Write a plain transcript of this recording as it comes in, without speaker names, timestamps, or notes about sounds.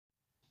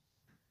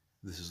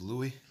This is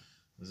Louie.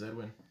 This is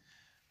Edwin.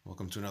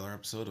 Welcome to another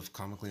episode of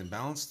Comically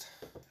Imbalanced,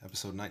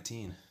 episode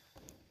 19.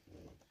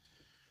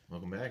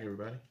 Welcome back,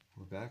 everybody.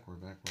 We're back.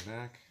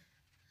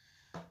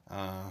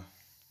 A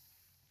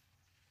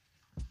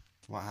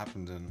lot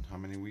happened in how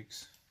many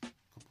weeks? A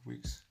couple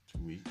weeks?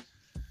 2 weeks.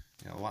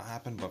 Yeah, a lot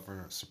happened, but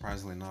for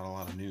surprisingly not a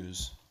lot of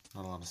news.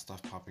 Not a lot of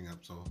stuff popping up,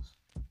 so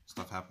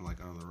stuff happened like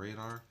under the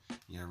radar.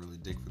 You gotta really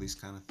dig for these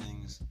kind of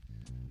things.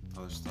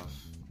 Other stuff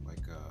like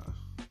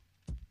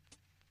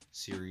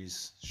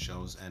series,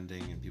 shows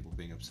ending and people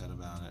being upset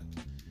about it.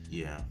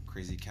 Yeah.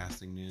 Crazy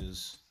casting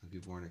news that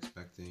people weren't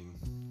expecting.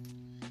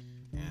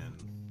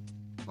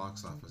 And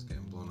box office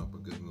getting blown up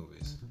with good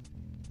movies.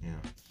 Yeah.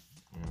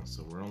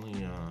 So we're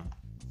only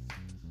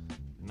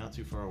not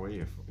too far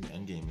away.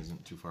 Endgame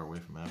isn't too far away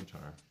from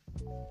Avatar.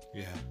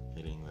 Yeah.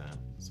 Hitting that.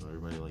 So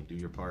everybody, do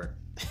your part.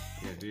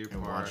 Yeah, do your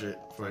and part. watch it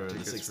for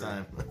the sixth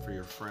time. For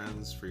your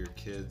friends, for your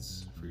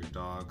kids, for your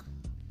dog.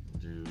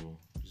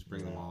 Just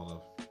bring them all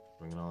up.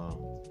 Bring it all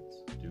out.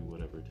 Do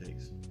whatever it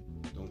takes.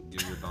 Don't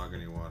give your dog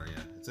any water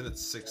yet. It's in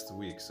its 6th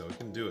week, so it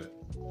can do it.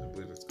 I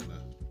believe it's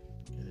gonna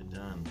get it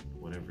done.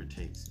 Whatever it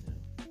takes.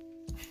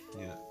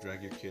 Yeah.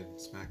 Drag your kid.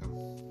 Smack him.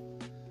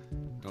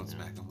 Don't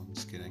smack him. I'm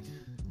just kidding.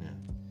 Yeah.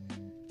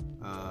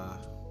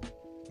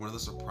 One of the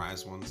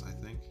surprise ones, I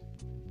think,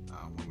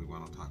 when we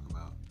want to talk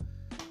about,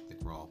 I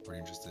think we're all pretty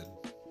interested.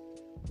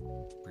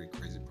 Pretty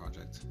crazy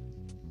project.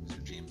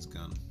 Mr. James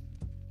Gunn.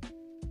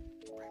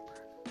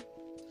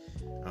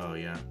 Oh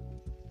yeah.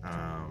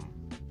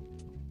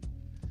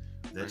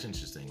 That's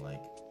interesting.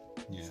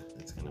 Yeah,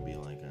 it's gonna be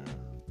like a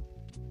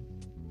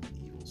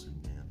evil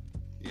Superman.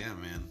 Yeah,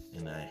 man.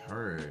 And I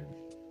heard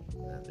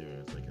that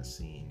there was like a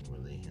scene where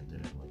they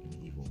hinted at like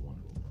an evil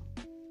Wonder Woman.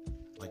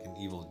 Like an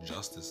evil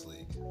Justice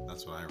League.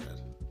 That's what I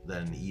read.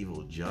 That an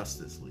evil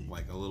Justice League.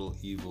 Like a little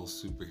evil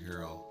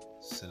superhero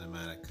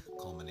cinematic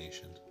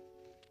culmination.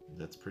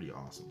 That's pretty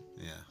awesome.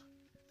 Yeah.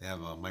 They have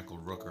Michael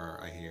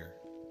Rooker, I hear,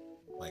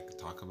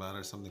 talk about it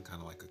or something,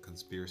 kind of like a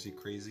conspiracy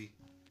crazy.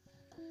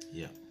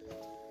 Yeah.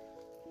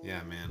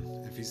 Yeah,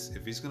 man. If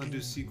he's gonna do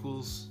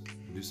sequels,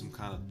 do some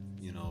kind of,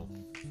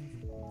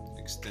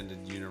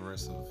 extended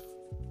universe of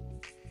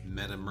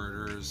meta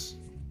murders,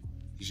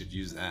 he should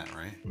use that,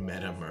 right?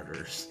 Meta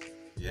murders.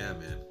 Yeah,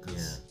 man.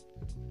 Because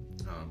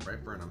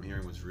Brightburn, I'm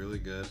hearing, was really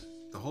good.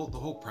 The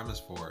whole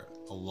premise for it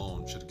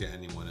alone should get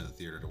anyone in the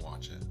theater to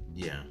watch it.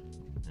 Yeah.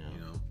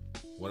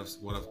 What if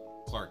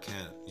Clark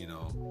Kent,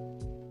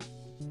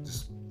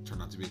 just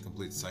turned out to be a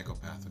complete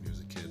psychopath when he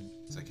was a kid?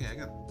 It's like, hey, I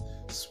got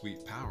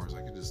sweet powers.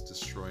 I could just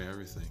destroy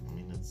everything. I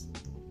mean, it's a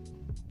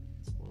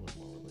little bit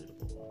more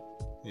relatable.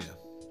 Yeah.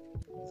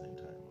 At the same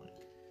time,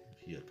 if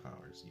he had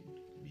powers, he would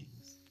be.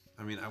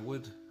 I mean, I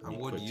would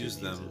use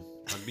them.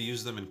 I'd be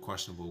use them in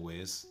questionable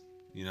ways,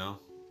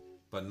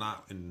 but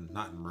not in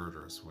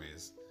murderous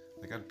ways.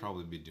 I'd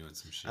probably be doing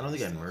some shit. I don't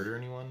think I'd murder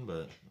anyone,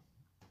 but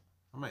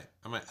I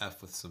might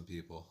F with some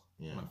people.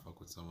 Yeah. I might fuck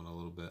with someone a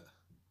little bit.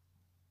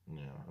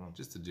 Yeah.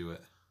 Just to do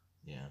it.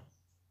 Yeah.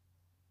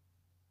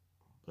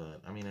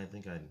 But I mean,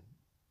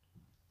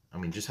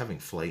 just having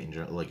flight in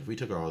general. If we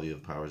took all the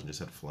other powers and just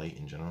had flight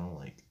in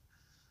general,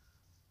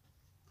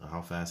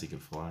 how fast he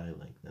could fly, you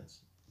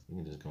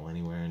can just go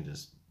anywhere and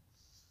just.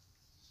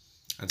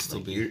 I'd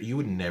still be. You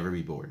would never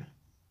be bored.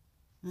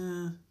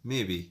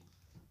 Maybe.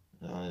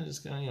 I'm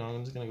just gonna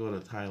go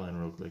to Thailand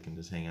real quick and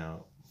just hang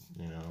out.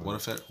 What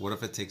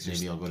if it takes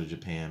maybe I'll go to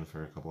Japan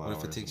for a couple hours.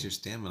 What if it takes your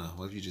stamina?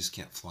 What if you just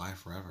can't fly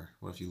forever?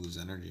 What if you lose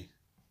energy?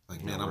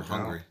 Man, I'm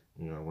hungry.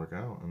 You gotta work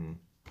out and.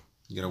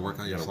 You gotta work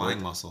out your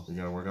flying muscle. You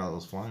gotta work out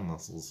those flying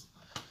muscles.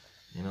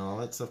 All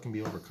that stuff can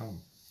be overcome.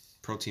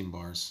 Protein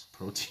bars.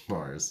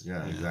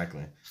 Yeah,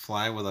 exactly.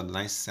 Fly with a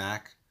nice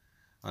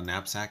a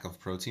knapsack of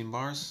protein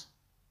bars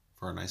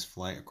for a nice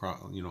flight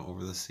across,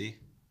 over the sea.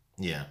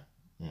 Yeah.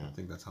 I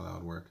think that's how that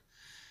would work.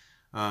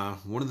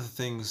 One of the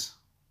things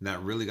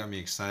that really got me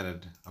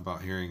excited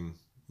about hearing,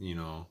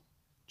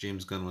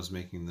 James Gunn was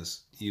making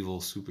this evil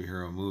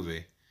superhero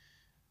movie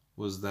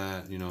was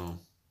that,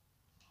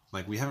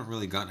 we haven't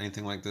really gotten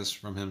anything like this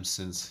from him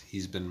since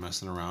he's been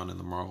messing around in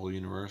the Marvel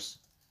universe.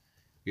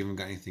 We haven't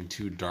got anything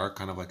too dark,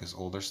 kind of like his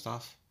older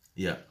stuff.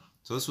 Yeah.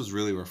 So this was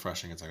really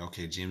refreshing. It's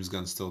okay, James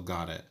Gunn still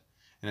got it.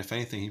 And if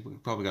anything, he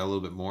probably got a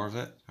little bit more of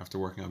it after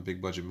working on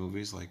big budget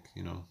movies like,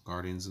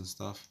 Guardians and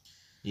stuff.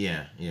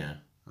 Yeah.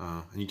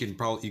 And you can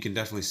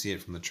definitely see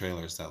it from the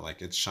trailers that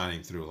it's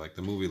shining through.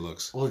 The movie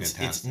looks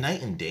fantastic. It's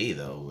night and day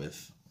though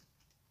with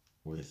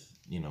when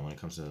it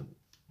comes to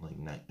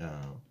night.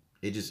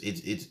 It's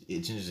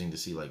interesting to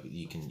see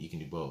you can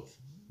do both.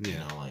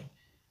 Yeah.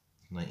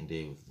 Night and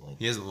day with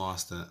he hasn't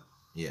lost it.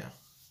 Yeah.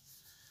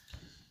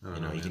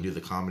 You can do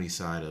the comedy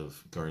side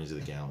of Guardians of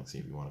the Galaxy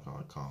if you want to call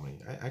it comedy.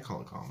 I call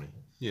it comedy.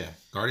 Yeah,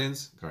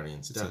 Guardians,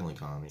 definitely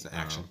comedy. It's an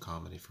action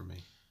comedy for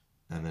me.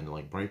 And then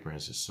Brightburn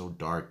is just so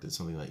dark that's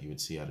something that you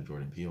would see out of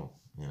Jordan Peele.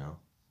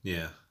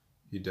 Yeah,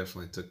 he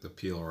definitely took the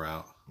Peele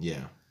route.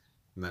 Yeah.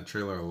 In that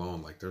trailer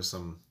alone, there's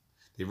some.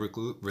 They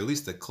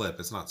released a clip.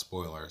 It's not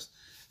spoilers.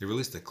 They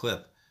released a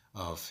clip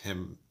of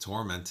him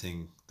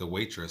tormenting the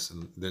waitress,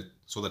 and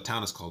so the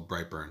town is called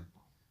Brightburn.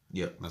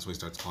 Yep. And that's what he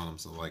starts calling him.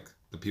 So like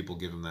the people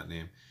give him that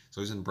name.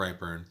 So he's in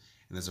Brightburn, and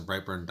there's a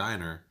Brightburn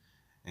diner,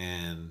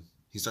 and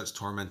he starts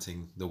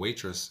tormenting the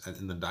waitress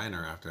in the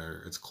diner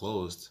after it's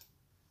closed,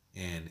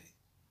 and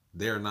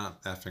they're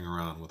not effing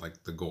around with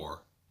like the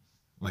gore.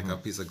 Like a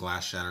piece of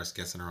glass shatters,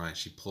 gets in her eye, and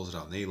she pulls it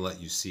out, and they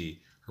let you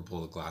see her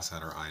pull the glass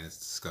out of her eye, and it's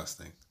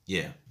disgusting.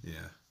 Yeah.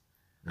 Yeah.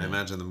 I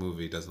imagine the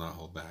movie does not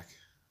hold back.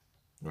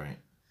 Right.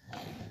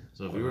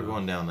 So if we were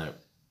going down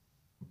that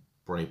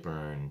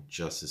Brightburn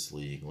Justice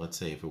League, let's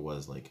say if it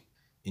was like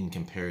in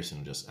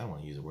comparison, just I don't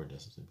want to use the word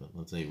Justice League, but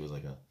let's say it was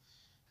like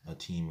a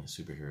team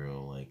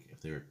superhero, like if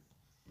they were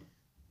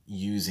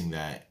using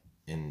that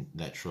in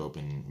that trope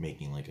and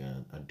making like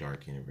a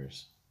dark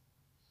universe,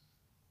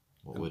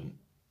 what would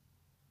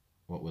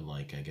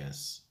like I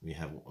guess we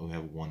have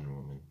Wonder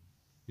Woman.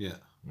 Yeah.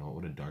 What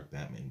would a dark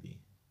Batman be?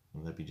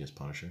 Would that be just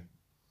Punisher?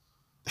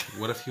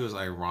 What if he was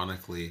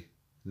ironically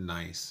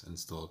nice and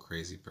still a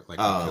crazy, like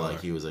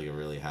like he was like a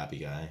really happy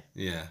guy.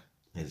 Yeah.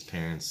 His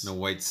parents. In a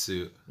white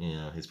suit.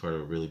 He's part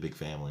of a really big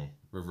family.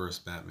 Reverse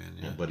Batman.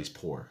 Yeah. But he's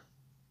poor.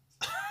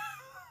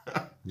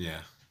 Yeah.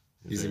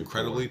 He's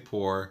incredibly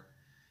poor.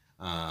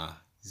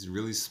 He's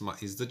really smart.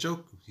 He's the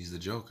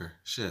Joker.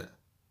 Shit.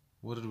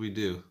 What did we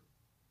do?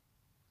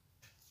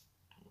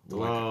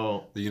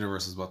 Well, the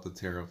universe is about to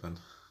tear open.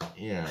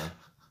 Yeah.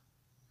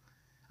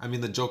 I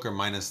mean, the Joker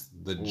minus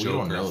the Joker. We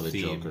don't know theme.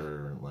 the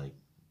Joker. Like,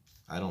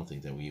 I don't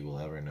think that we will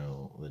ever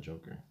know the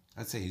Joker.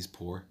 I'd say he's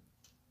poor.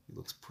 He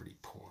looks pretty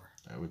poor.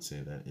 I would say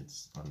that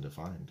it's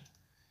undefined,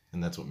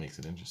 and that's what makes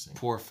it interesting.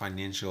 Poor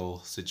financial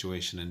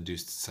situation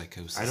induced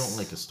psychosis. I don't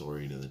like a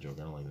story to the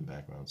Joker. I don't like the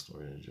background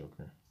story to the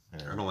Joker.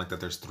 I don't like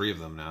that there's 3 of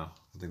them now.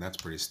 I think that's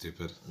pretty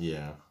stupid.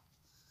 Yeah.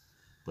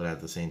 But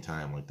at the same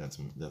time, like that's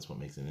what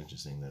makes it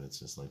interesting. That it's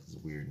just like this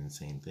weird,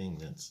 insane thing.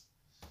 That's,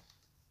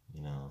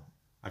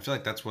 I feel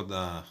like that's what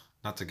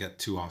not to get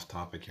too off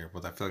topic here,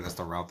 but I feel like that's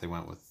the route they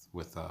went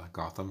with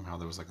Gotham. How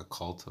there was like a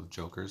cult of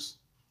Jokers.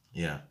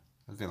 Yeah.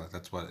 I feel like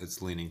that's what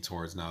it's leaning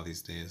towards now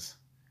these days.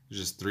 There's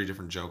just 3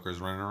 different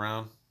Jokers running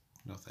around.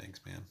 No thanks,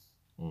 man.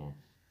 Mm.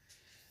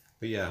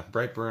 But yeah,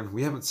 Brightburn.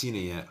 We haven't seen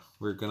it yet.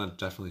 We're gonna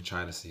definitely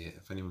try to see it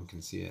if anyone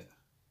can see it.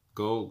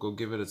 Go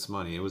give it its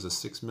money. It was a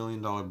 $6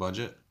 million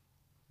budget.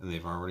 And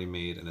they've already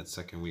made in its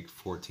second week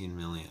 $14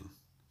 million.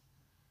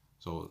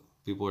 So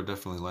people are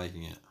definitely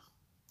liking it.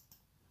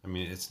 I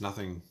mean, it's not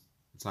going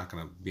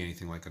to be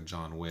anything like a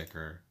John Wick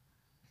or,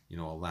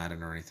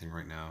 Aladdin or anything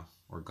right now,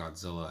 or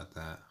Godzilla at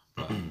that.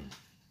 But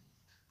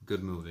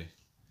good movie.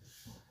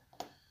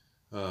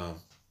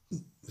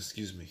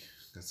 Excuse me,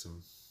 got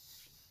some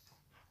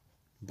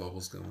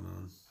bubbles going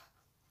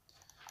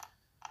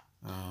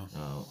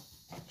on.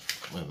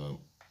 Well,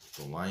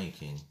 the Lion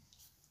King,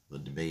 the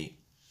debate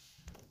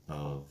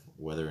of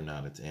whether or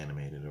not it's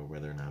animated or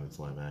whether or not it's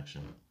live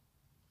action.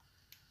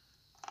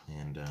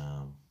 And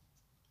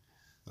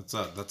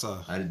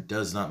it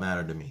does not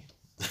matter to me.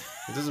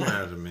 It doesn't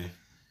matter to me.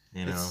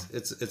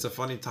 It's a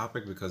funny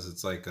topic because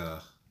it's like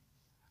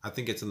I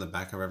think it's in the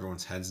back of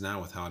everyone's heads now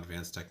with how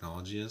advanced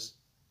technology is.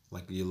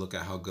 Like you look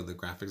at how good the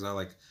graphics are.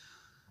 Like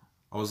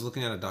I was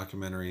looking at a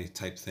documentary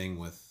type thing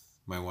with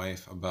my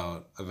wife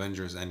about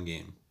Avengers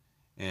Endgame.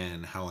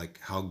 And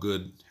how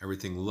good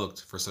everything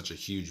looked for such a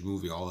huge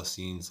movie. All the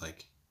scenes,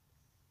 like,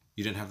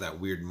 you didn't have that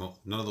weird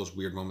none of those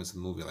weird moments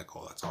in the movie, like,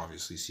 oh, that's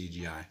obviously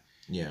CGI.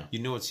 Yeah. You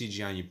know it's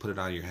CGI and you put it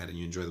out of your head and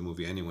you enjoy the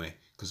movie anyway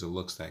because it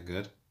looks that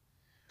good.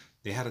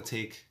 They had to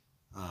take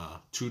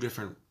 2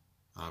 different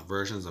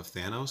versions of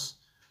Thanos.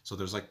 So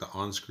there's like the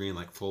on-screen,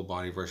 like,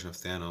 full-body version of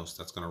Thanos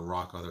that's going to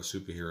rock other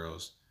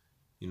superheroes,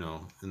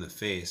 in the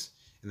face.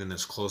 And then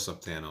there's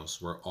close-up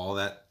Thanos where all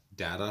that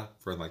data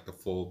for, like, the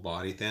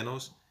full-body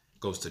Thanos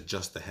goes to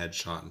just the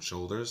headshot and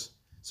shoulders.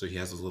 So he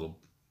has this little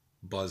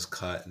buzz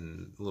cut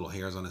and little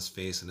hairs on his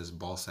face, and his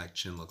ball sack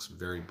chin looks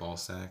very ball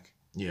sack.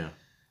 Yeah.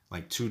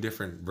 Like 2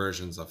 different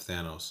versions of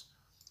Thanos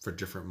for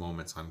different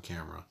moments on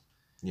camera.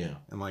 Yeah.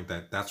 And like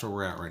that's where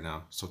we're at right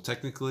now. So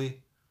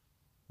technically,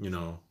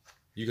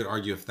 you could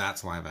argue if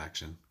that's live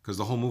action, because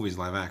the whole movie's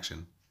live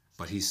action,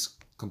 but he's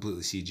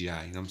completely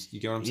CGI. You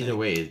get what I'm saying? Either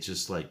way, it's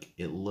just like,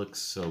 it looks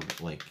so,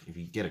 like, if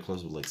you get a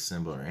close up like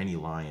Simba or any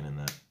lion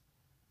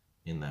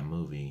in that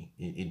movie,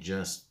 it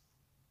just,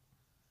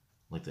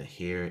 like, the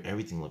hair,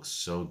 everything looks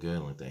so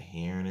good, like the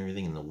hair and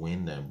everything, and the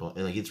wind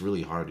like, it's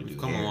really hard to do.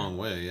 We've come a long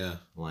way. Yeah.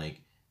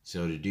 Like,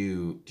 so to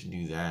do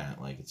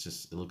that, like,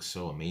 it looks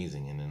so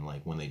amazing. And then,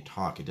 like, when they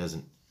talk, it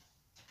doesn't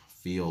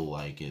feel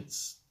like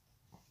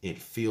it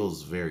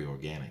feels very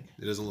organic.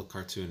 It doesn't look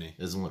cartoony. It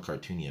doesn't look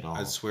cartoony at all.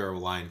 I'd swear a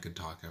lion could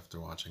talk after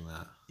watching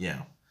that.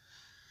 Yeah.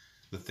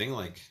 The thing,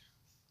 like,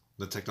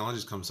 the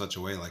technology's come such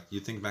a way. Like, you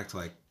think back to,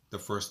 like, the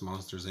first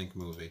Monsters, Inc.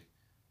 movie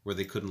where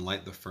they couldn't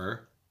light the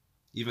fur.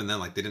 Even then,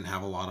 like, they didn't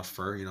have a lot of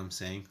fur, you know what I'm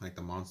saying? Like,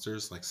 the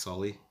monsters, like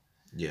Sully.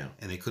 Yeah.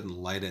 And they couldn't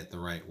light it the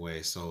right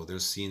way. So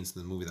there's scenes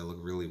in the movie that look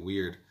really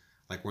weird.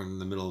 Like, they're in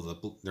the middle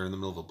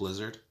of a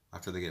blizzard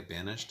after they get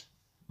banished.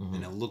 Mm-hmm.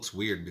 And it looks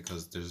weird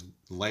because there's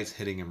lights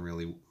hitting him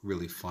really,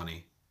 really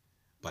funny.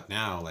 But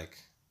now, like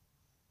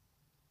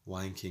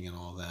Lion King and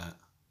all that,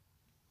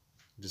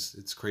 just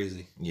it's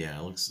crazy. Yeah,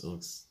 looks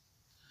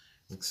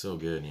so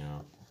good, you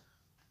know.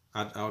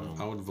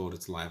 I would vote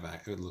it's live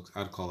act. It looks.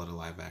 I'd call it a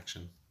live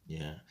action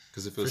Yeah.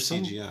 because if it For was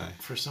some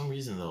CGI, for some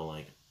reason though,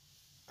 like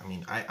I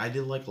mean, I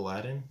did like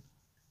Aladdin,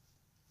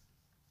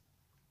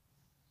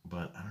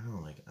 but I don't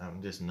know, like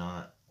I'm just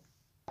not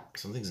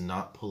something's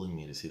not pulling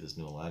me to see this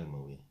new Aladdin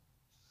movie.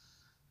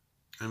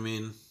 I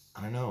mean,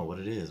 I don't know what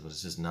it is, but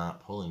it's just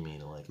not pulling me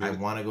to like. I maybe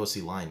want to go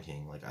see Lion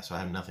King, like so I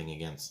have nothing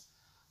against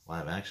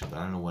live action, but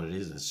I don't know what it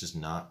is. It's just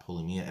not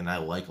pulling me in. And I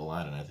like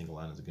Aladdin. I think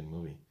Aladdin's a good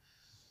movie.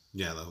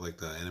 yeah, like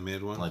the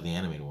animated one. I like the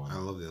animated one. I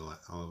love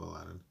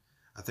Aladdin.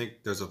 I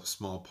think there's a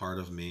small part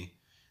of me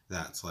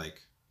that's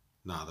like,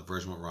 nah, the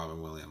version with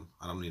Robin Williams.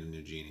 I don't need a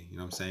new genie. You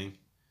know what I'm saying?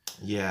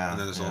 Yeah. And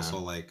then there's yeah. also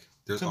like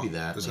Could be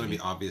that, there's going to maybe.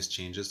 be obvious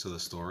changes to the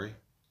story,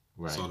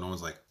 Right. so no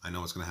one's like, I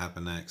know what's going to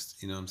happen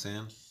next. You know what I'm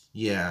saying?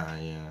 Yeah,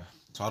 yeah.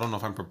 So I don't know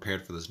if I'm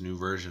prepared for this new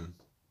version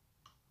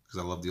because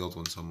I love the old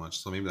one so much.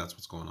 So maybe that's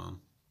what's going on.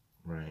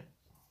 Right.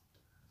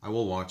 I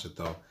will watch it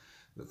though.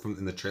 From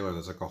in the trailer,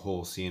 there's like a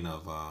whole scene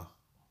of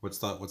what's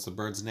the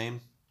bird's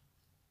name?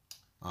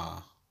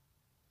 Uh,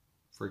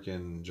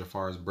 freaking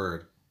Jafar's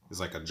bird is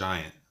like a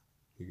giant.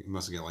 He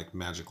must get like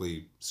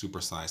magically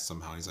supersized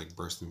somehow. He's like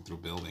bursting through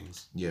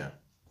buildings. Yeah.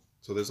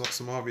 So there's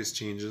some obvious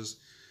changes,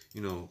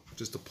 you know,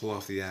 just to pull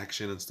off the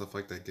action and stuff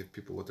like that, give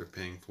people what they're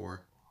paying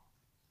for.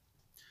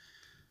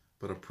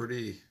 But a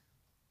pretty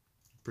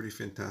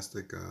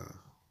fantastic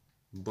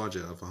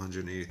budget of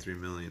 183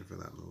 million for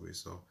that movie.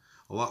 So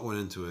a lot went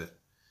into it.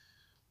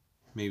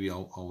 Maybe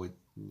I'll wait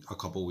a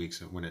couple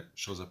weeks when it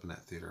shows up in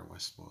that theater in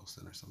West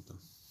Boylston or something.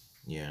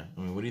 Yeah.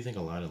 I mean, what do you think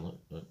Aladdin look?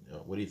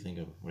 What do you think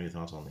of? What are your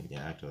thoughts on the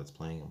actor that's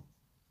playing him?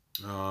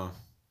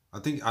 I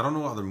think I don't know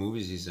what other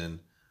movies he's in,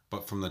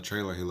 but from the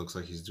trailer he looks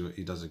like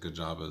he does a good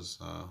job as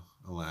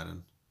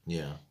Aladdin.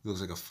 Yeah. He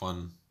looks like a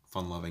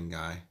fun-loving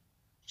guy,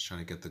 just trying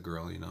to get the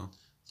girl, you know.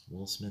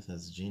 Will Smith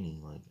as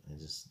Genie, like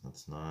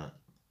that's not.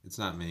 It's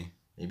not me.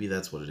 Maybe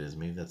that's what it is.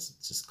 Maybe that's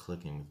just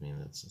clicking with me.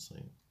 That's just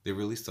like. They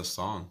released a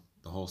song,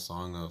 the whole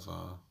song of.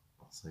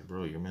 It's like,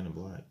 bro, you're Men in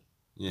Black.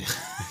 Yeah,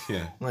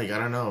 yeah. Like I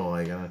don't know,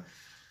 like I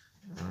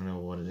don't know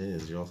what it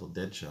is. You're also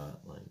Deadshot.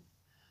 Like,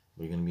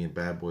 we're gonna be in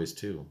Bad Boys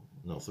 2.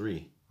 No,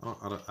 3.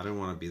 I didn't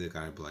want to be the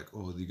guy who'd be like,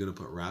 oh, you're gonna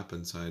put rap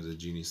inside the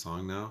Genie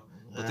song now,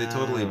 but they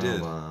totally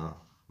did.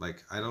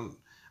 Like I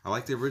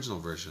like the original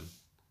version.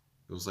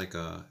 It was like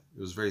it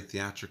was very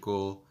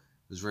theatrical.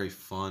 It was very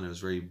fun. It was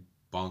very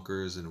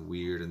bonkers and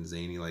weird and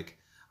zany. Like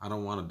I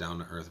don't want a down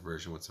to earth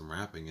version with some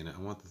rapping in it.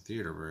 I want the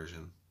theater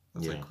version.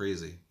 That's like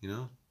crazy, you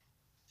know.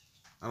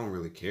 I don't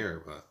really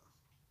care, but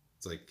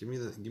it's like give me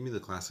the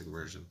classic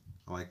version.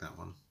 I like that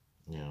one.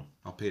 Yeah.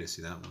 I'll pay to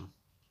see that one.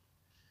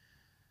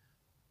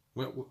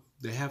 What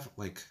they have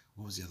like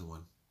what was the other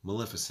one?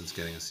 Maleficent's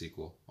getting a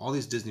sequel. All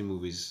these Disney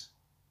movies.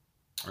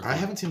 I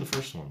haven't seen the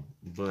first one,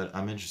 but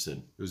I'm interested.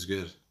 It was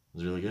good. It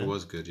was really good. It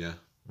was good, yeah.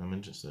 I'm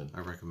interested. I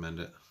recommend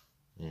it.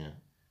 Yeah.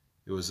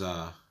 It was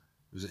an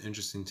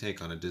interesting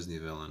take on a Disney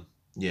villain.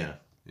 Yeah.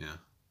 Yeah.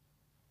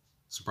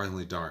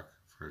 Surprisingly dark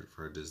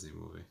for a Disney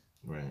movie.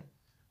 Right.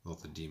 With all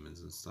the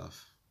demons and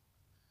stuff.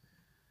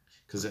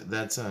 Because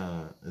that's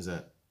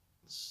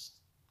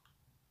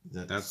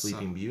that's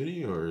Sleeping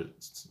Beauty or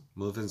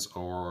Maleficent's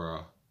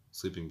or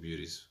Sleeping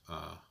Beauty's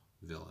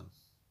villain.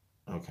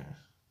 Okay.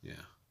 Yeah.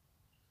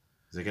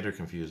 Because I get her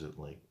confused with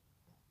like.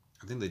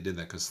 I think they did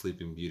that because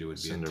Sleeping Beauty would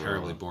be Cinderella. a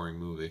terribly boring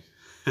movie.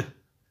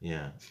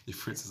 Yeah. Your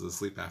princess is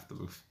asleep half the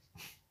movie.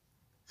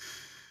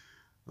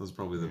 That was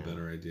probably the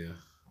better idea.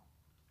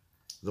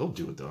 They'll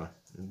do it though.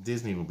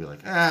 Disney will be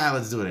like,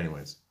 let's do it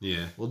anyways.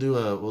 Yeah. We'll do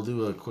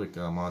a quick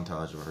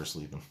montage of her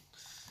sleeping.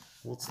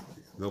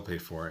 They'll pay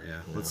for it. Yeah.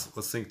 Let's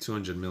sink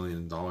 $200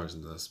 million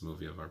into this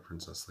movie of our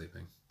princess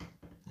sleeping.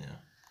 Yeah.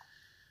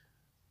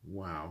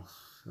 Wow.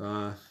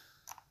 I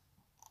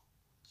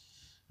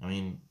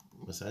mean,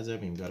 besides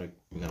that, we got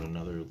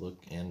another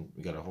look, and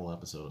we got a whole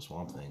episode of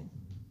Swamp Thing.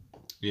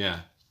 Yeah.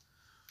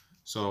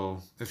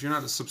 So if you're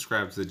not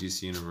subscribed to the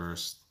DC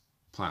Universe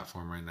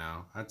platform right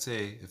now, I'd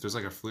say if there's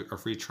like a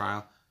free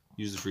trial,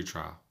 use the free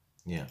trial.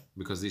 Yeah.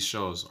 Because these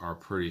shows are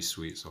pretty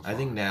sweet so far. I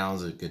think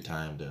now's a good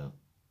time to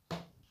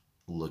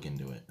look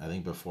into it. I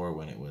think before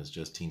when it was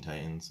just Teen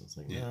Titans, it's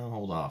like, no,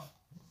 hold off.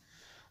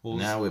 Well,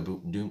 now with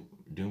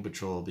Doom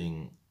Patrol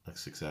being a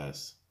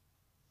success.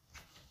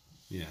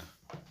 Yeah.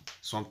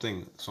 Swamp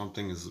Thing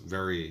is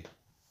very,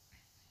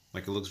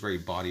 like, it looks very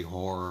body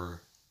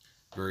horror,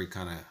 very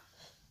kind of...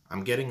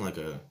 I'm getting like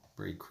a...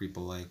 very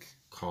creeper-like.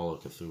 Call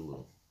of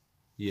Cthulhu.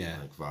 Yeah.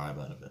 Like vibe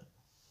out of it.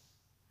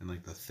 And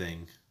like The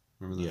Thing.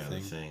 Remember The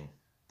Thing? The Thing.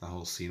 The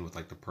whole scene with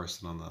like the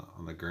person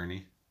on the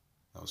gurney.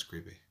 That was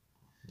creepy.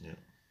 Yeah.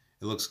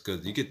 It looks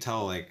good. You could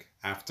tell like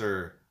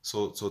after...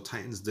 So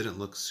Titans didn't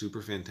look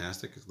super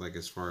fantastic, like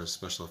as far as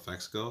special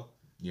effects go.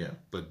 Yeah.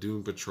 But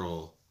Doom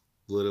Patrol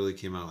literally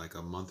came out like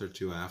a month or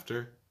two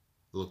after.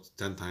 It looked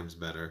 10 times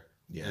better.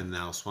 Yeah. And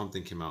now Swamp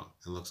Thing came out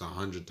and looks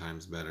 100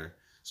 times better.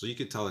 So you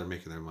could tell they're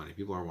making their money.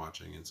 People are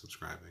watching and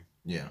subscribing.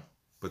 Yeah.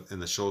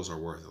 and the shows are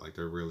worth it. Like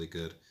they're really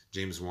good.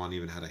 James Wan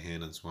even had a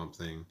hand in Swamp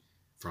Thing.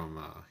 From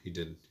he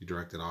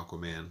directed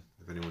Aquaman.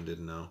 If anyone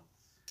didn't know,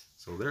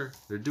 so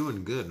they're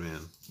doing good, man.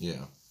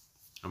 Yeah.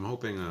 I'm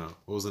hoping.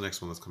 What was the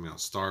next one that's coming out?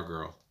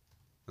 Stargirl.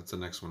 That's the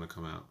next one to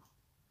come out.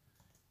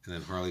 And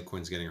then Harley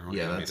Quinn's getting her own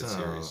animated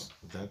series.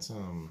 That's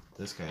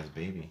this guy's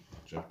baby,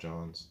 Jeff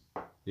Johns.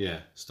 Yeah,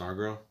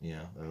 Stargirl.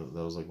 Yeah,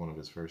 that was like one of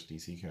his first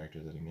DC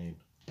characters that he made.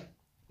 Did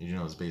you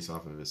know it's based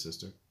off of his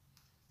sister?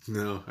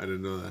 No, I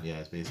didn't know that. Yeah,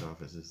 it's based off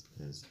of his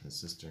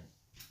sister.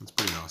 That's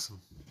pretty awesome.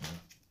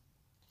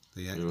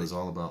 Yeah. It was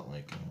all about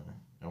like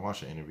I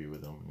watched an interview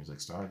with him, and he's like,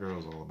 Stargirl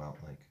is all about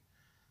like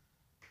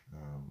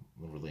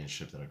the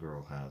relationship that a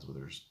girl has with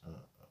her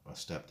a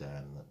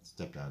stepdad, and that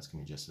stepdads can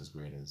be just as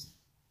great as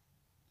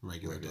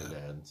regular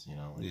dads. You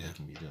know, like they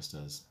can be just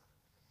as.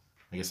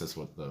 I guess that's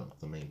what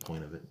the main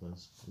point of it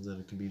was, is that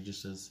it can be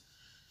just as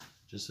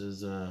just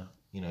as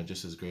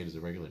great as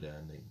a regular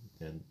dad.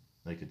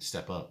 They could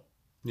step up.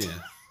 Yeah.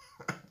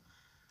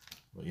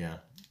 But yeah.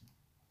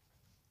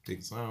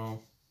 So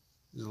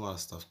there's a lot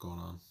of stuff going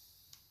on.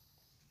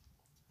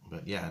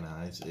 But yeah,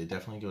 no,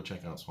 definitely go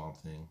check out Swamp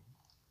Thing.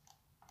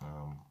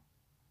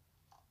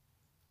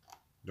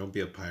 Don't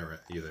be a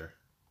pirate either.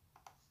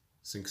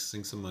 Sink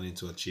some money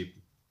into a cheap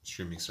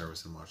streaming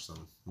service and watch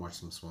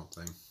some Swamp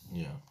Thing.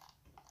 Yeah.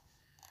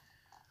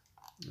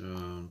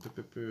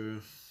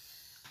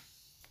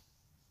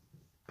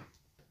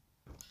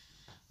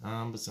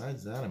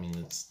 Besides that, I mean,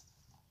 it's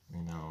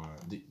are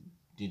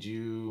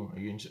you a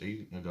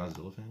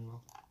Godzilla fan at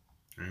all?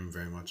 I'm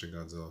very much a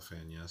Godzilla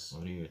fan. Yes.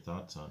 What are your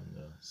thoughts on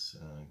this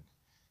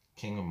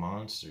King of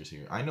Monsters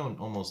here? I know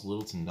almost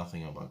little to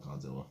nothing about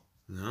Godzilla.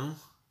 No.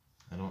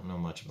 I don't know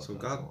much about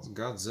Godzilla.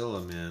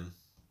 Godzilla, man,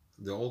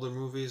 the older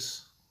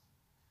movies.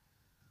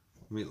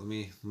 Let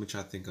me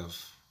try to think of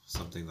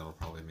something that'll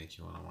probably make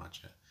you want to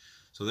watch it.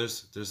 So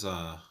there's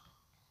I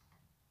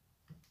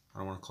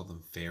don't want to call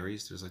them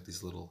fairies. There's like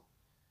these little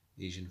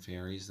Asian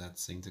fairies that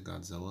sing to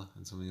Godzilla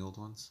and some of the old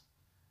ones.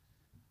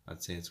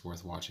 I'd say it's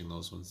worth watching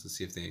those ones to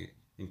see if they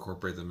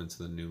incorporate them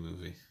into the new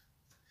movie.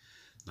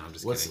 No, I'm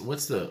just kidding.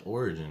 What's the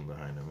origin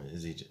behind him?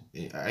 Is he?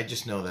 I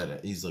just know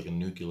that he's like a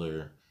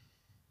nuclear.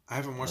 I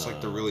haven't watched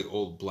like the really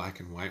old black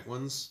and white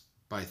ones,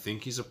 but I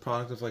think he's a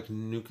product of like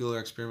nuclear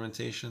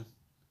experimentation.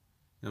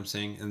 You know what I'm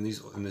saying?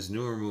 In this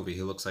newer movie,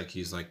 he looks like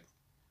he's like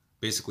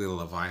basically a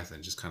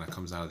Leviathan, just kind of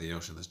comes out of the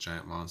ocean, this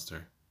giant monster.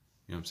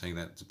 You know what I'm saying?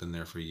 That's been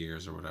there for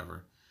years or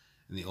whatever.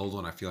 In the old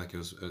one, I feel like it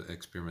was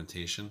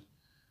experimentation.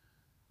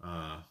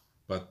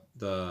 But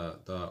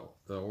the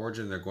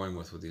origin they're going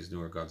with these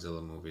newer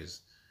Godzilla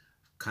movies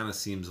kind of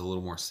seems a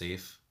little more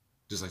safe.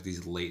 Just like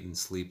these latent,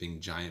 sleeping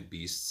giant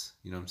beasts.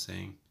 You know what I'm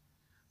saying?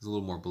 It's a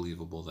little more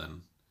believable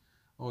than,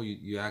 oh,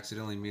 you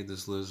accidentally made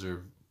this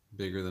lizard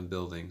bigger than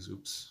buildings.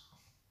 Oops.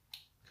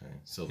 Okay,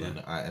 so then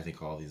I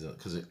think all these,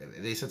 because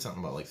they said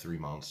something about like 3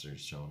 monsters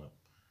showing up.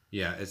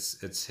 Yeah,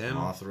 it's him.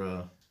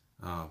 Mothra.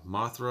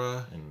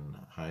 And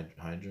Hydra.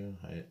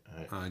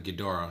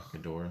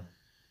 Ghidorah.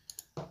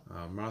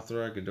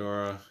 Mothra,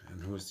 Ghidorah,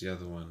 and who was the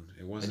other one?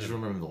 It wasn't. I just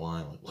remember the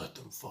line like, "Let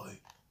them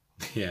fight."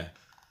 Yeah.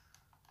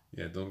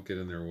 Don't get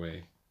in their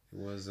way. It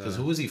was. Because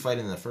who was he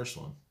fighting in the first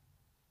one?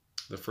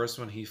 The first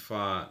one he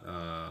fought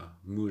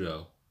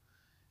Muto.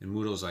 And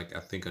Muto's like,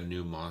 I think, a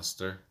new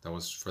monster that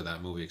was for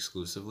that movie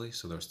exclusively.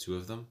 So there's 2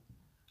 of them.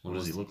 What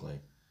does he look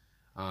like?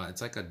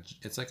 It's like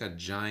a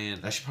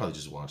giant. I should probably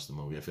just watch the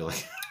movie. I feel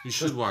like you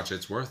should watch it.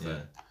 It's worth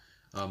it.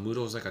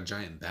 Muto's like a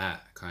giant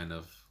bat kind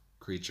of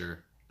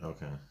creature.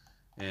 Okay.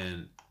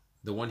 And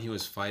the one he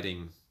was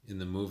fighting in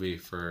the movie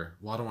I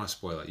don't want to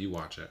spoil it. You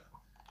watch it.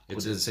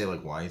 Does it say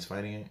like why he's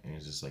fighting it? And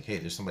he's just like, hey,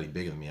 there's somebody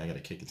bigger than me. I got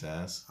to kick its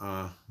ass.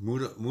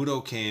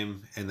 Muto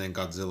came and then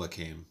Godzilla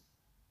came.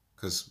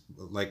 Because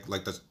like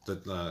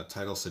the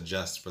title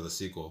suggests for the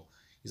sequel,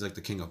 he's like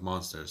the king of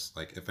monsters.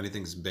 Like if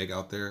anything's big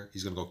out there,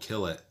 he's going to go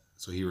kill it.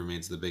 So he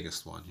remains the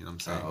biggest one. You know what I'm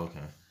saying? Oh,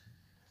 okay.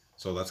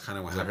 So that's kind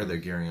of what happened. I heard they're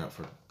gearing up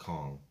for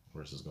Kong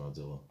versus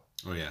Godzilla.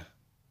 Oh, yeah.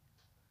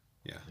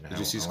 Yeah. Did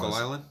you see Skull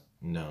Island?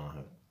 No, I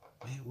haven't.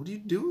 Man, what are you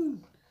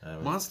doing?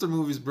 Monster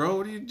movies, bro.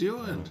 What are you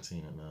doing? I haven't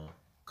seen it, no.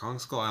 Kong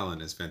Skull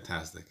Island is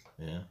fantastic.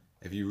 Yeah.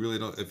 If you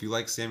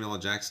like Samuel L.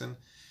 Jackson,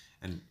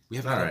 and we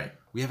haven't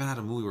had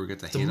a movie where we get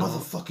to hate him.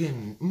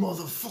 Motherfucking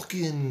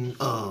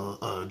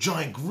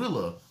giant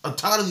gorilla. I'm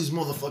tired of these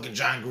motherfucking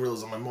giant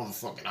gorillas on my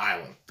motherfucking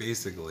island.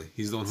 Basically,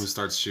 he's the one who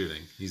starts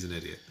shooting. He's an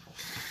idiot.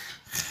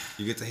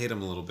 You get to hate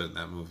him a little bit in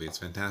that movie. It's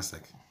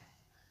fantastic.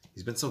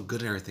 He's been so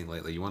good at everything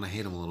lately. You want to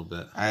hate him a little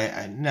bit.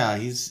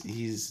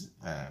 He's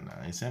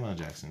Samuel L.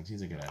 Jackson.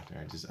 He's a good actor.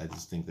 I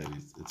just think that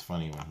it's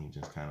funny when he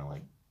just kind of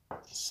like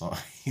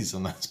he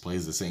sometimes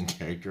plays the same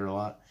character a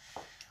lot.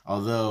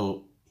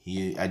 Although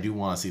I do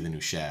want to see the new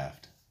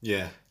Shaft.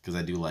 Yeah, because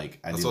I do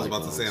like. That's what I was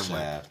about to say. I'm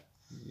Shaft.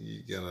 Like,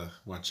 you gotta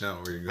watch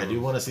out where you're going. I do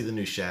want to see the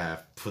new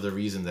Shaft for the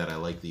reason that I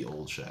like the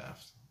old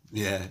Shaft.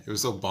 Yeah, it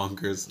was so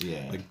bonkers.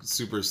 Yeah, like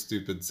super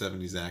stupid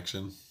 70s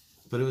action.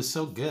 But it was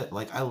so good.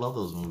 Like, I love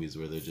those movies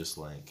where they're just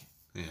like...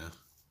 Yeah.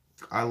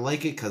 I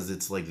like it because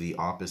it's like the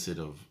opposite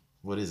of...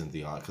 What isn't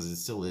the opposite? Because it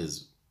still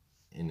is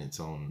in its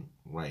own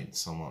right,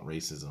 somewhat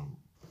racism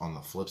on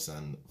the flip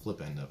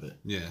end of it.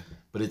 Yeah.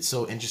 But it's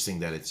so interesting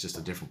that it's just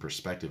a different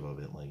perspective of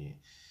it. Like,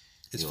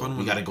 It's you know, fun we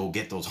when got to go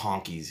get those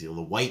honkies. You know,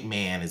 the white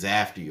man is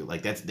after you.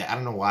 Like that's I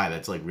don't know why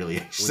that's like really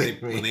interesting.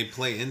 when they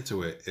play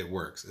into it, it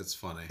works. It's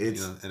funny.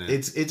 It's you know, and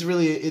it's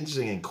really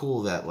interesting and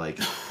cool that like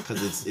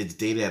because it's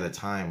dated at a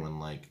time when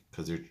like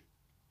because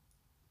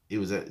it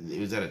was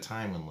at a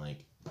time when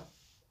like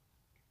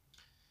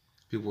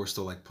people were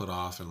still like put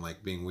off and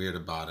like being weird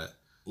about it.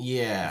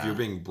 yeah, If you're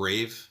being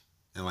brave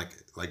and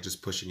like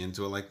just pushing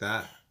into it like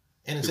that,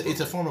 and it's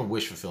a form of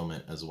wish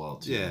fulfillment as well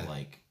too. Yeah.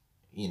 Like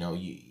you know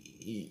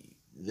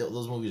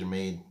those movies are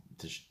made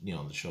to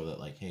to show that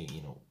like hey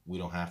we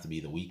don't have to be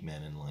the weak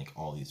men in like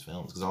all these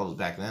films because all those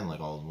back then like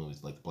all the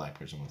movies like the black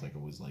person was like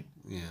always like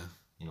yeah,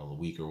 the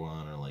weaker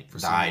one or like For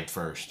died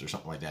first or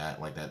something like that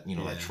that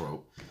Yeah. that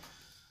trope.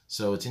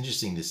 So it's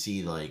interesting to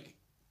see like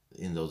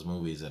in those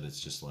movies that it's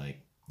just like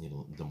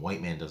the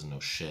white man doesn't know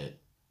shit,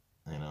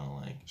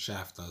 like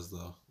Shaft does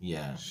though.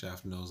 yeah,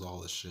 Shaft knows all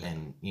this shit.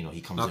 and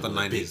he comes Not in the with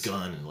a big 90s.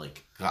 gun and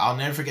like I'll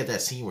never forget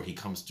that scene where he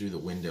comes through the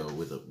window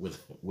with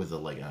a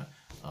like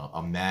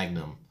a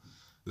magnum.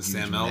 The huge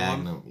Sam L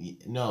one, magnum.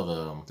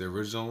 No, the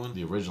original one.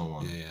 the original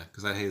one. Yeah, yeah.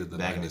 Because I hated the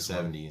Back in the 90s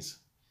one.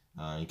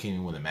 70s. He came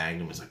in with a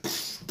magnum.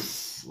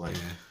 It's like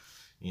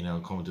Yeah.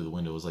 coming through the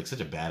window. It was like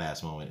such a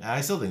badass moment. I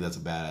still think that's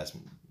a badass.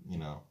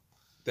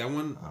 That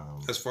one,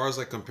 Um, as far as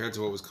like compared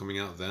to what was coming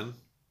out then,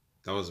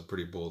 that was a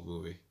pretty bold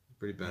movie.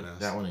 Pretty badass.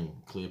 that one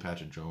and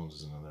Cleopatra Jones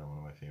is another one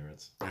of my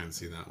favorites. I didn't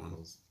see that one. It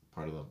was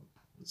part of the.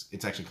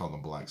 It's actually called the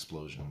Black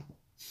Explosion.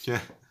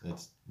 Yeah.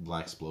 It's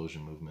Black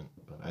Explosion movement,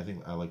 but I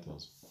think I like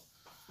those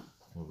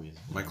movies.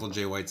 Michael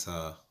J. White's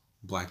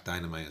Black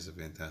Dynamite is a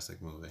fantastic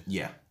movie.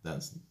 Yeah,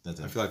 that's a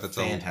I feel like that's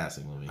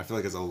fantastic movie. I feel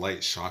like it's a light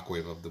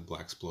shockwave of the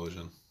Black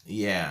Explosion.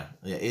 Yeah,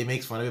 it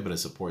makes fun of it, but it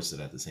supports it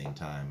at the same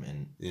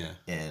time. Yeah.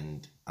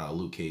 And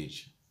Luke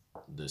Cage,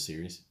 the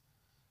series,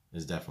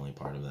 is definitely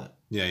part of that.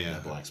 Yeah, yeah.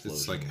 That Black It's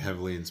Explosion. like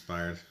heavily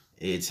inspired.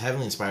 It's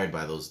heavily inspired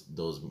by those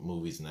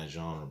movies in that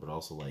genre, but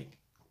also like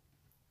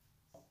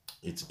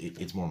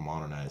it's more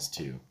modernized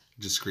too.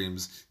 Just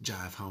screams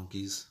jive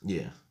honkies.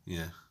 Yeah,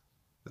 Yeah.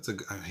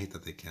 I hate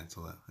that they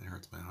cancel it. It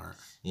hurts my heart.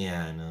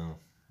 yeah, I know.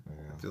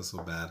 I feel so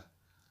bad.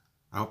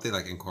 I hope they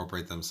like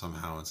incorporate them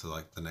somehow into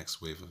like the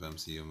next wave of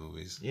MCU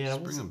movies. Yeah,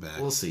 Just bring them back.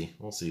 We'll see.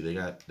 They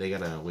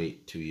gotta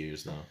wait 2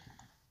 years though.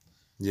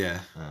 Yeah.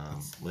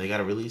 They got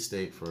a release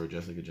date for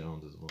Jessica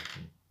Jones as well.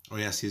 Too. Oh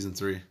yeah, season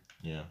 3.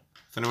 Yeah.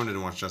 If anyone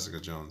didn't watch Jessica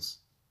Jones,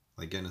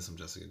 like get into some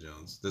Jessica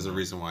Jones. There's a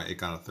reason why it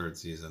got a 3rd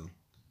season.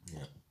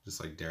 Yeah.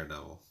 Just like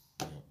Daredevil.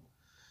 Yeah.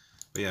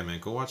 But yeah, man,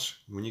 go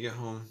watch when you get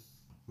home.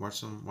 Watch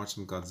some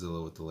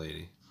Godzilla with the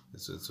lady.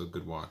 It's a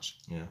good watch.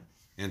 Yeah.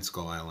 And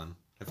Skull Island.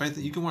 If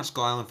anything, you can watch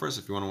Skull Island first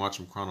if you want to watch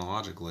them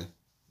chronologically.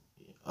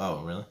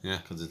 Oh, really? Yeah.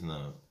 Because it's in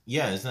the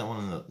isn't that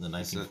one in the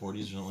 1940s or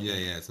something? Like Yeah,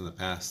 that? yeah, it's in the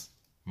past.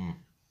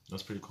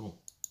 That's pretty cool.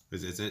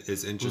 It's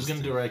interesting. Who's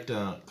gonna direct?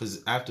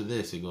 Because after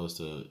this, it goes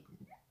to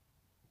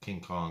King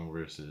Kong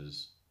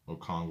versus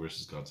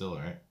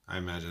Godzilla, right? I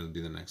imagine it'll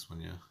be the next one.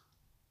 Yeah.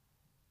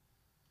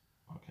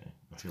 Okay,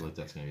 I feel like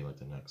that's gonna be like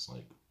the next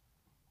like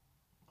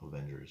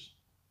Avengers,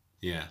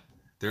 Yeah.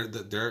 They're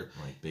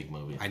like big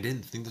movie. I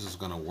didn't think this was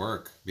gonna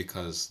work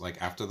because like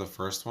after the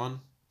first one,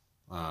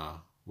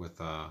 with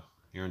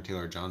Aaron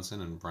Taylor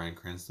Johnson and Bryan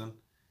Cranston,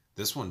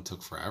 this one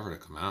took forever to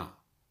come out.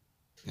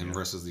 And Yeah.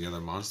 versus the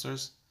other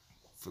monsters,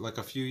 for like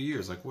a few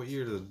years. Like what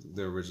year did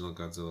the original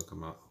Godzilla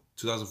come out?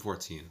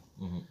 2014.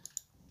 Mm-hmm.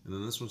 And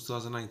then this one's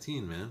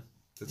 2019, man.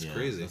 That's Yeah,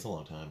 crazy. That's a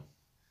long time.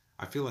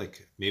 I feel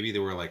like maybe they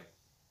were like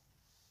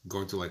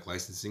going through like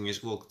licensing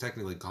issues. Well,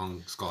 technically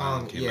Skull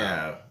Island came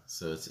out.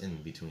 So it's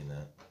in between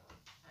that.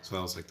 So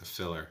that was like the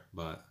filler,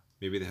 but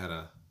maybe they had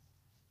to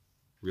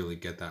really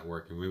get that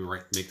working. Maybe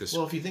make this.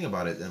 Well, if you think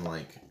about it, then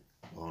like,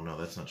 well, no,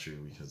 that's not true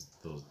because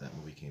that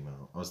movie came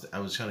out. I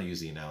was trying to use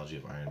the analogy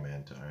of Iron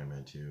Man to Iron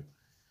Man 2,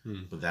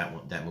 but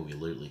that movie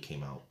literally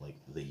came out like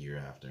the year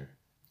after.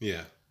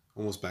 Yeah,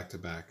 almost back to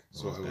back.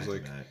 So Almost it was back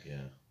like to back,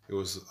 yeah, it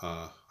was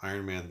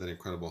Iron Man, then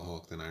Incredible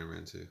Hulk, then Iron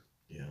Man 2.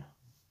 yeah.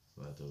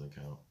 So that doesn't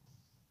count.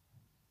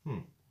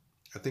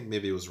 I think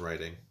maybe it was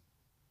writing.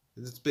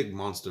 It's big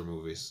monster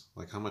movies.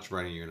 Like how much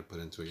writing you're gonna put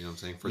into it? You know what I'm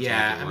saying? For it to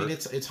Yeah, make it I mean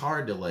work. it's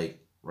hard to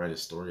like write a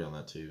story on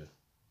that too.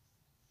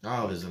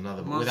 Oh, there's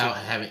another Monster- without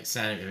having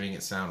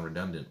it sound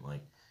redundant.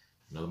 Like,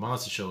 the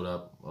monster showed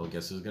up. Well,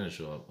 guess who's gonna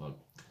show up?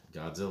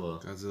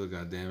 Godzilla. Godzilla,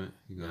 goddamn it!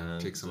 You gotta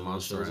And kick some Godzilla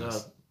monster shows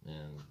ass. up,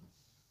 and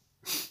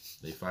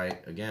they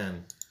fight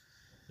again.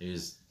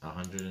 There's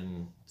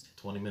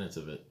 120 minutes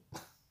of it.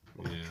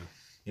 Yeah.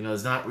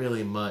 There's not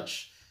really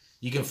much.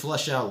 You can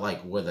flesh out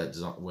like where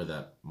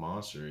that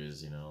monster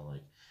is.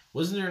 Like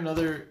wasn't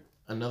there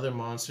another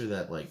monster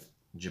that like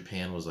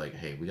Japan was like,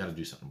 hey, we got to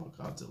do something about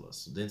Godzilla.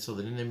 So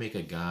didn't they make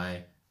a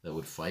guy that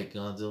would fight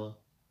Godzilla?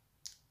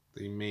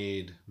 They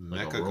made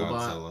Like a Mecha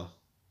robot? Godzilla.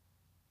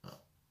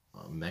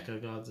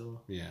 Mecha Godzilla.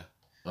 Yeah.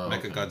 Oh,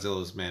 Mecha okay.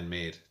 Godzilla is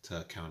man-made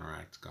to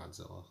counteract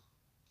Godzilla.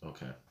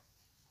 Okay.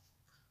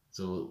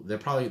 So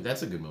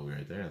that's a good movie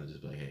right there. They're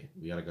just like, hey,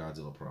 we got a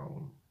Godzilla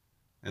problem.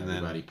 And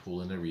Everybody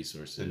pull in their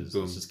resources.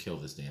 boom, Let's just kill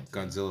this damn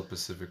thing. Godzilla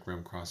Pacific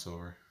Rim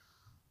crossover.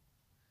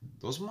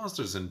 Those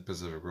monsters in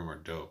Pacific Rim are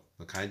dope.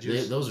 The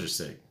kaijus. Those are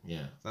sick.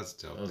 Yeah. That's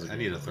dope. That was a I good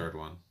need a one. third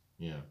one.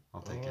 Yeah.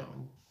 I'll take it.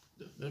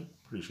 I'm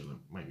pretty sure they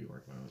might be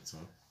working on it. So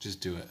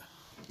Just do it.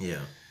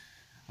 yeah.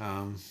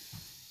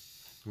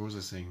 What was I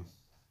saying?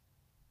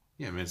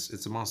 Yeah, I mean,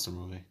 it's a monster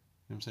movie. You know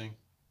what I'm saying?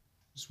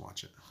 Just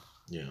watch it.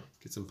 Yeah.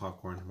 Get some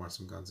popcorn, watch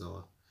some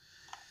Godzilla.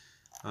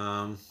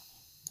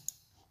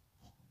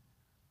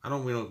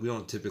 We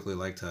don't typically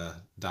like to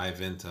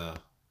dive into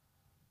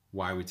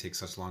why we take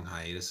such long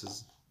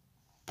hiatuses,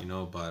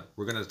 but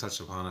we're gonna touch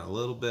upon it a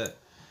little bit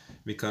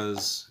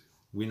because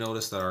we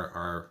noticed that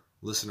our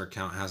listener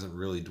count hasn't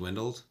really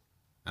dwindled,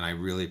 and I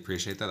really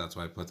appreciate that. That's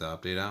why I put the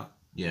update out.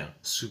 Yeah.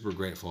 Super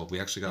grateful. We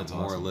actually got That's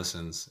more awesome.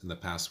 listens in the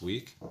past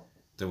week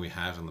than we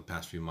have in the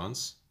past few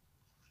months.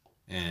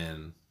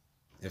 And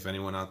if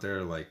anyone out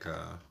there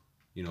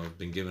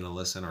been giving a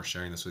listen or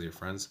sharing this with your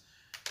friends,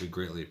 we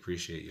greatly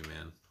appreciate you,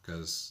 man,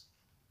 because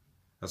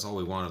that's all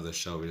we want of this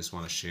show. We just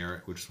want to share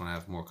it. We just want to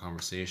have more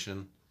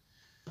conversation.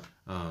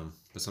 But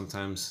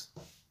sometimes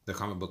the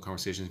comic book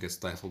conversations get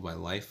stifled by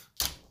life.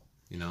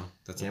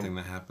 That's a thing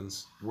that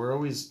happens. We're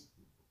always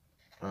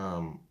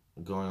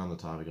going on the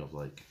topic of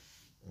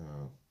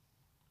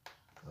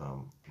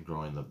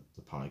growing the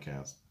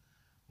podcast.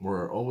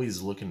 We're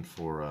always looking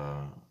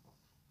for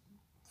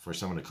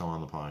someone to come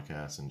on the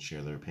podcast and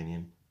share their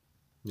opinion.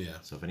 Yeah.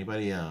 So if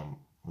anybody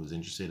who's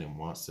interested and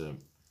wants to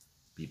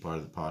be part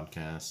of the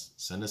podcast,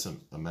 send us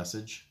a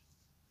message.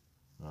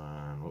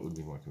 What would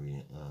be more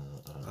convenient?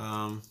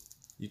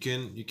 You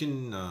can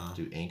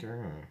do Anchor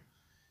or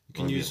you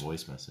can use a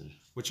voice message.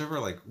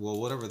 Whichever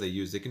whatever they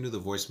use. They can do the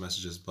voice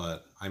messages,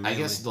 but I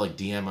guess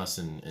DM us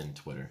in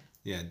Twitter.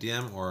 Yeah,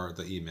 DM or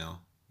the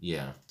email.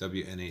 Yeah.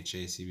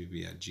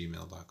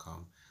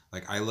 WNHACBB@gmail.com.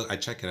 I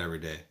check it every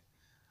day.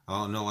 I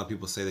don't know, a lot of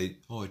people say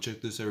I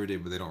check this every day,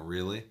 but they don't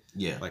really.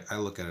 Yeah. I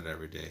look at it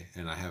every day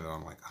and I have it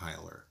on high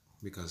alert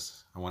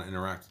because I want to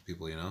interact with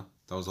people,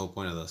 That was the whole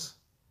point of this.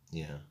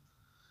 Yeah.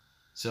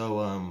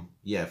 So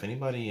if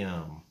anybody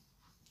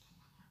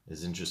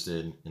is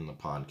interested in the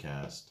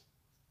podcast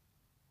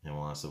and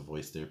wants to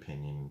voice their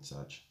opinion and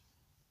such,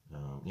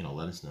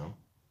 let us know.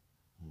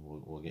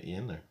 We'll get you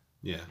in there.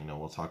 Yeah.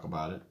 We'll talk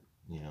about it.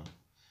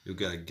 You'll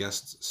get a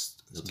guest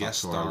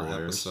star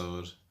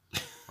episode.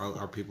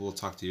 Our people will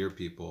talk to your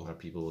people. Our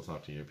people will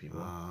talk to your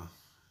people.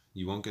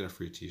 You won't get a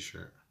free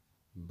T-shirt,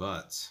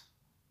 but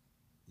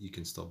you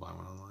can still buy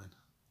one online.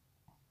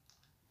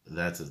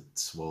 That's a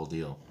swell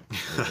deal.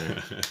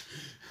 Right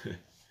there.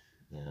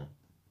 Yeah.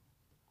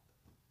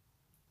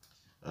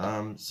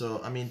 So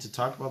to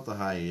talk about the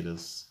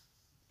hiatus.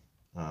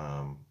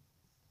 I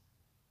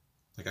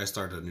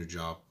started a new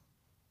job.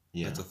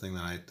 Yeah. That's a thing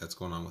that's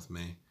going on with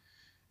me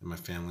and my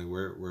family.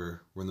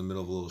 We're in the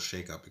middle of a little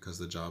shakeup because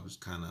the job is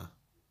kind of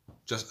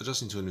just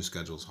adjusting to a new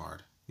schedule is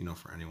hard,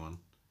 for anyone,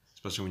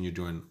 especially when you're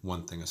doing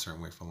one thing a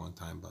certain way for a long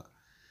time. But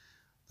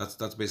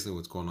that's basically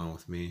what's going on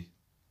with me.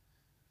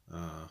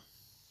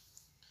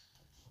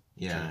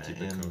 Yeah,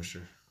 keep it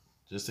kosher.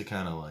 Just to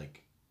kind of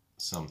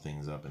sum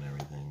things up and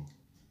everything,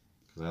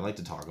 because I like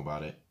to talk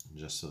about it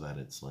just so that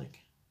it's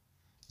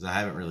because I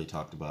haven't really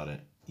talked about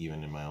it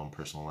even in my own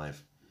personal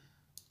life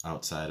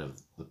outside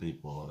of the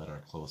people that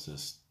are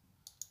closest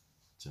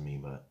to me.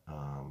 But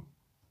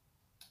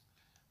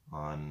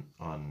on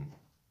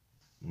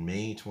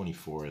May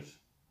 24th,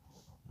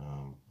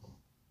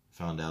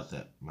 found out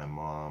that my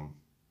mom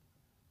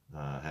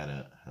had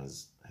a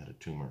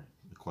tumor,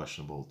 a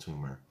questionable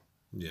tumor.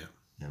 Yeah.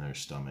 In her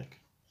stomach,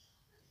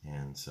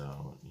 and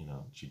so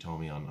she told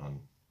me on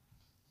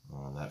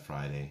that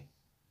Friday,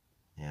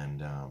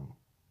 and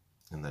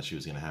that she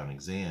was going to have an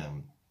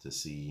exam to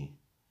see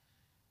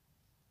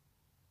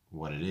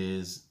what it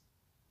is,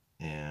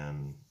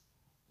 and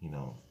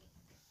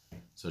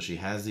so she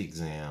has the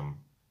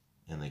exam,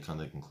 and they come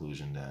to the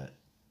conclusion that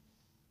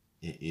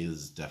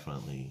it's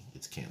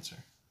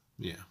cancer.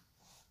 Yeah.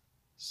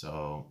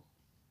 So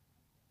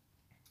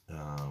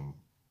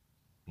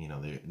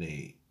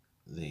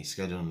they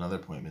scheduled another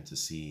appointment to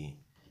see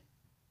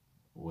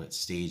what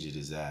stage it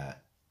is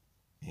at,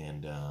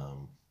 and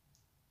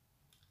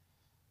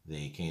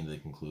they came to the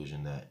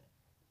conclusion that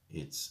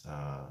it's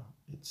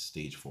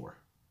stage 4.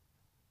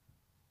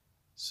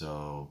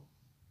 So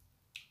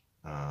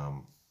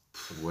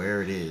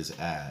where it is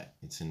at,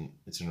 it's in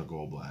her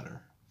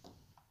gallbladder,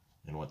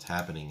 and what's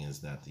happening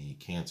is that the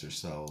cancer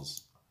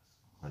cells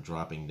are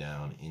dropping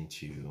down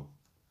into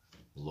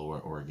the lower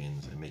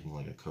organs and making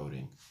a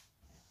coating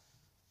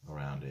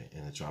around it,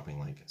 and it's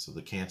dropping so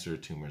the cancer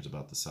tumor is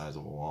about the size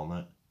of a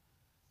walnut,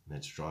 and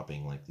it's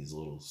dropping these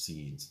little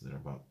seeds that are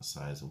about the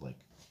size of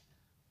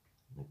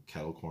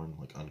kettle corn,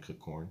 uncooked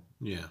corn.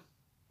 Yeah.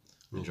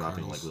 They're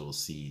dropping little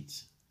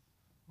seeds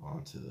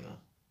onto the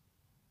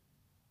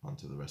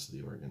rest of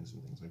the organs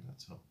and things like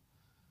that.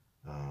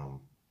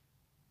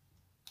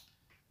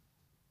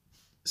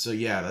 So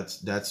yeah,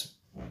 that's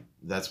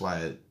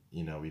why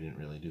we didn't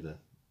really do the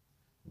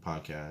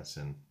podcasts,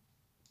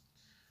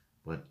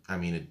 but I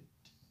mean,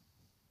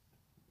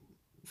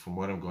 from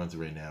what I'm going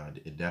through right now,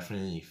 it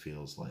definitely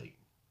feels like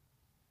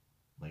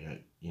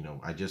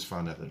I just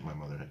found out that my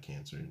mother had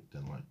cancer.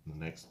 Then like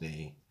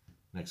the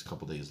next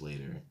couple days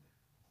later,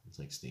 it's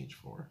like stage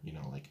 4.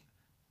 Like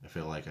I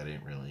feel like I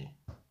didn't really.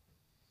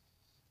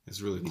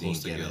 It's really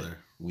close together.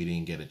 We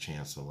didn't get a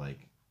chance to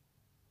like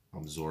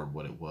absorb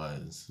what it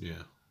was.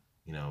 Yeah.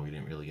 We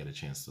didn't really get a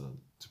chance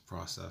to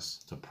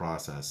process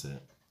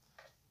it.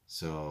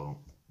 So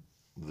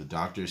the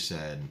doctor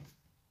said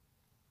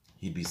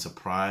he'd be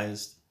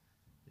surprised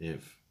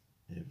if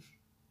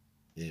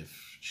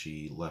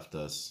she left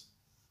us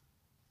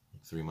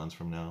like 3 months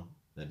from now.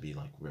 That'd be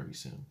like very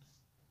soon.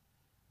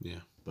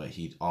 Yeah. But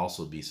he'd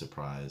also be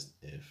surprised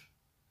if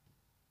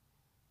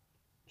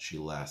she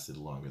lasted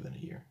longer than a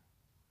year.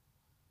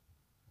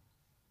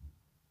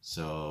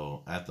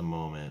 So at the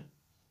moment,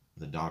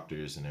 the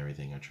doctors and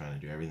everything are trying to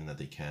do everything that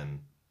they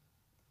can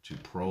to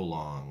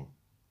prolong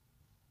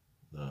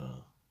the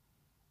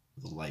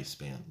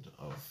lifespan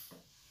of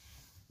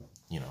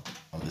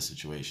the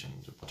situation,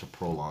 to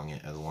prolong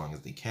it as long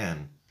as they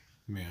can.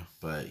 Yeah.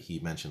 But he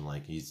mentioned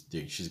like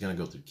she's gonna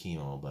go through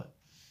chemo, but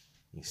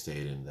he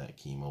stated that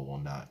chemo will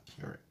not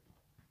cure it.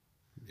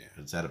 Yeah.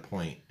 It's at a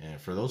point, and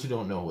for those who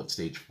don't know what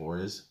stage 4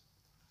 is,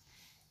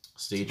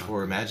 stage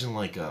 4. Imagine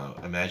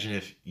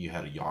if you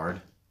had a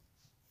yard,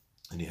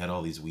 and you had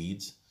all these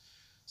weeds.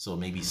 So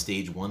maybe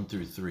stage 1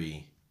 through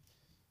 3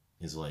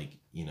 is like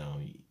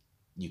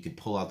you could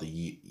pull out the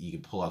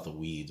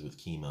weeds with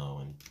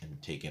chemo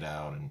and take it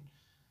out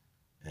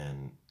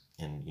and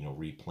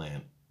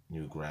replant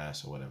new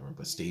grass or whatever.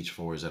 But stage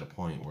 4 is at a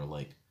point where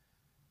like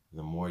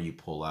the more you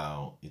pull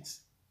out,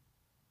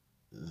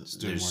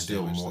 there's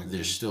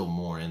still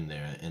more in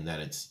there, and that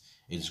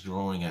it's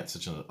growing at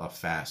such a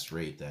fast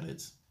rate that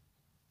it's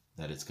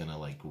gonna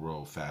like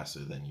grow faster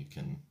than you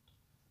can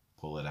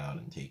pull it out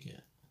and take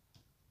it.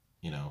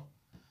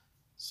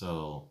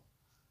 So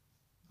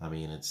I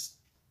mean it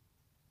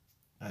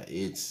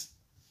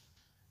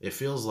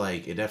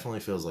definitely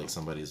feels like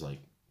somebody's like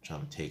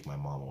trying to take my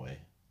mom away.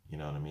 You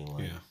know what I mean?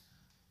 Like, yeah.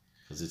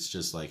 Because it's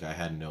just like I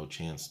had no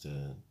chance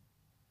to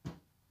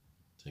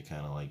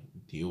kind of like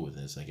deal with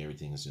this. Like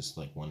everything is just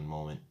like one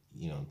moment,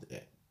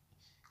 because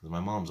my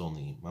mom's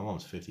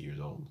 50 years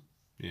old.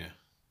 Yeah.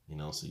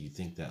 So you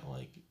think that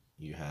like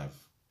you have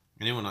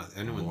anyone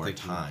more thinking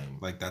time.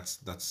 Like that's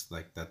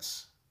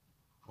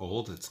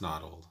old. It's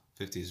not old.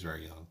 50 is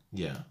very young.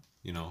 Yeah.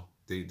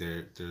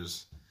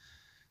 There's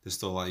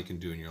still a lot you can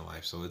do in your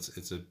life. So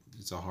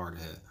it's a hard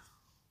hit.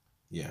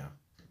 Yeah.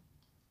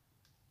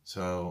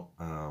 So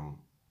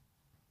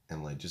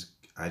and like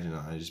I don't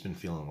know. I just been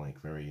feeling like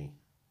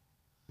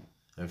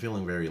I'm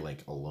feeling very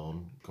like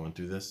alone going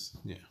through this.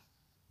 Yeah.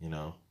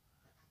 And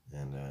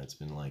it's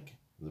been like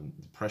the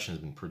depression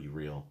has been pretty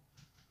real.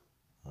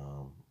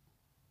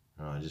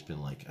 I've just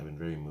been like I've been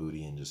very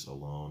moody and just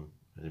alone.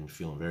 I've been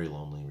feeling very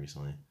lonely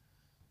recently,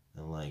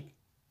 and like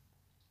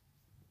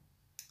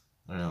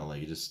I don't know,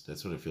 like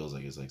that's what it feels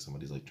like. It's like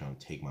somebody's like trying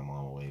to take my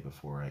mom away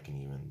before I can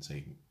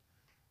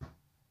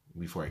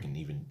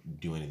even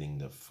do anything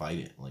to fight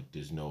it. Like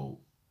there's no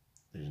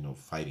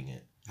fighting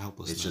it.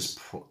 Helplessness. It's just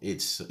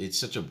it's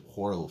such a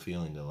horrible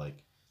feeling to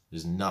like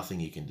there's nothing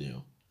you can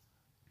do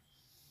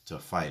to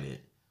fight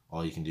it.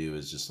 All you can do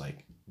is just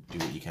like do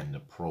what you can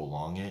to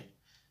prolong it.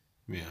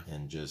 Yeah.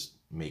 And just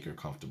make her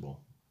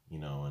comfortable,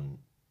 and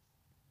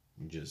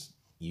just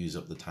use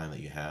up the time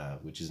that you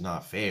have, which is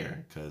not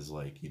fair because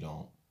like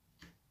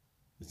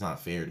it's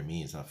not fair to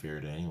me. It's not fair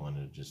to anyone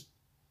to just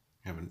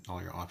having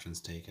all your options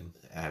taken.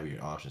 Have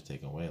your options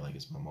taken away. Like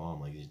it's my mom.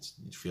 Like it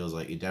feels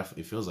like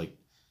it feels like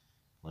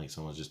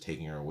someone's just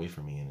taking her away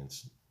from me, and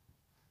it's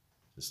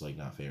just like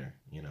not fair,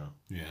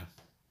 Yeah.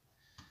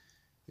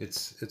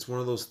 It's one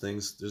of those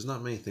things. There's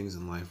not many things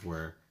in life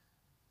where,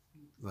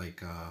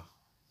 like, how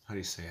do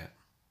you say it?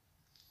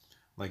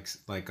 Like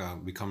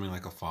becoming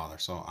like a father.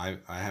 So I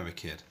have a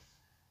kid.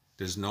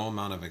 There's no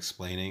amount of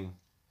explaining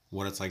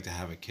what it's like to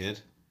have a kid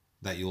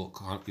that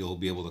you'll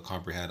be able to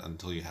comprehend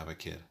until you have a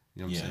kid.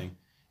 You know what I'm saying?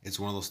 It's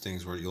one of those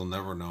things where you'll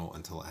never know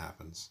until it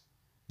happens.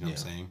 You know what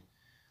I'm saying?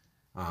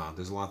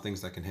 There's a lot of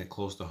things that can hit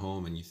close to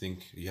home, and you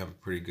think you have a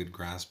pretty good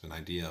grasp and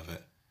idea of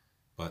it,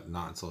 but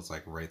not until it's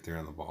like right there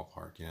in the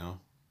ballpark,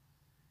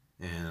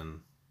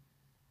 And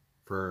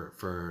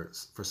for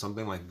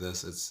something like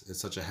this, it's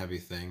such a heavy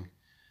thing,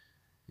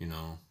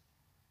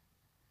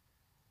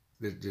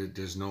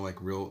 There's no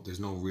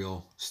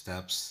real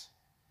steps.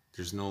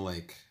 There's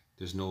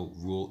no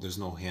rule. There's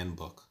no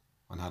handbook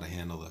on how to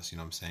handle this. You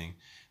know what I'm saying?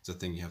 It's a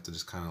thing you have to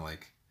just kind of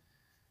like,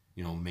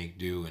 make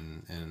do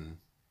and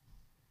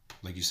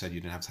like you said, you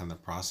didn't have time to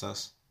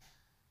process.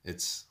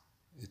 It's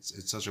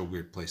such a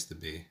weird place to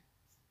be,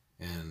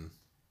 and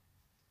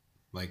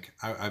like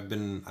I've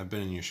been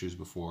in your shoes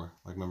before.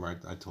 Like remember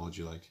I told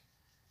you like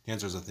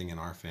cancer is a thing in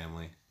our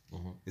family.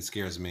 Mm-hmm. It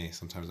scares me.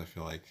 Sometimes I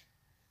feel like,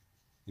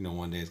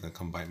 one day it's gonna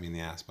come bite me in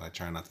the ass, but I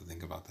try not to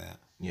think about that.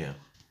 Yeah.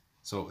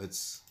 So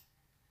it's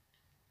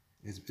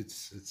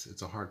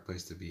a hard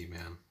place to be,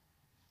 man.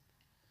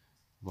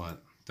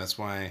 But that's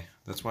why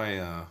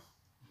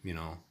you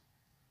know,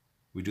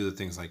 we do the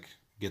things like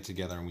get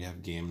together and we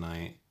have game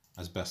night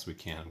as best we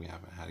can. We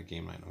haven't had a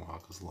game night in a while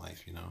because of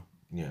life, you know.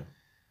 Yeah.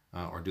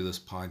 Or do this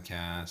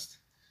podcast.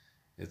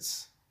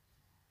 It's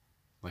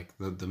like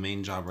the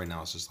main job right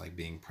now is just like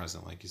being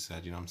present, like you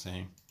said. You know what I'm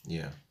saying?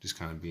 Yeah. Just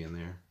kind of being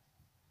there.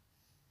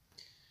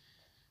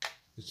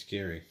 It's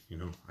scary, you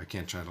know. I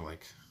can't try to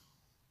like.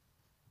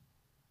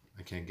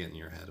 I can't get in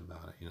your head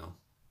about it, you know.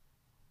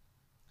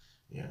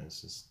 Yeah.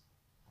 It's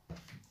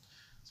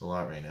a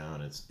lot right now,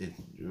 and it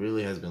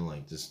really has been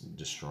like just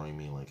destroying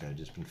me. Like I've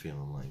just been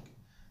feeling like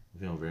I'm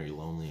feeling very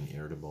lonely and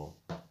irritable.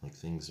 Like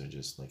things are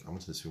just like I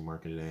went to the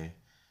supermarket today,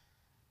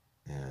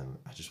 and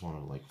I just wanted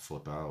to like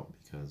flip out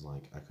because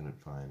like I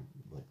couldn't find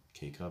like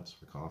K cups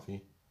for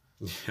coffee,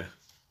 Yeah.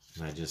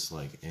 and I just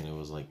like and it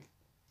was like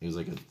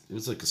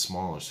a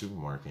smaller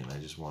supermarket, and I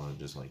just wanted to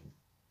just like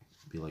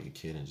be like a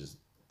kid and just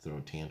throw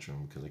a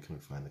tantrum because I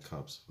couldn't find the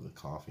cups for the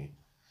coffee.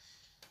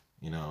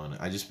 You know, and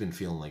I just been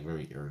feeling like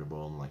very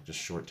irritable and like just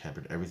short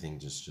tempered. Everything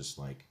just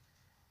like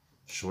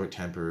short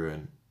temper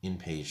and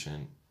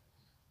impatient.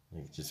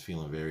 Like just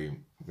feeling very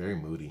very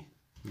moody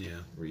Yeah.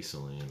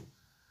 recently,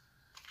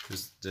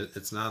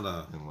 It's not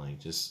a. and like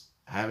just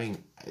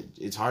having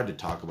it's hard to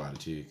talk about it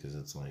too because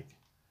it's like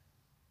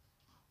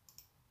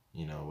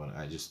you know, but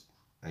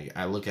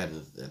I look at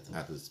it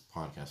at this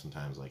podcast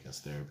sometimes like as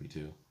therapy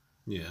too.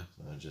 Yeah.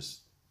 So I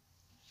just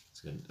it's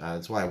good.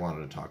 That's why I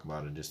wanted to talk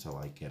about it just to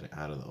like get it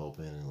out of the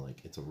open and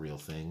like it's a real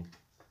thing.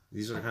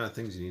 These are the kind of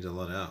things you need to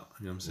let out.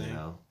 You know what I'm saying? You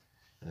know,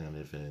 and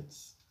if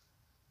it's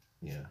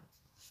yeah.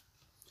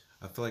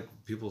 I feel like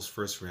people's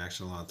first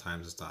reaction a lot of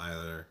times is to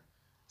either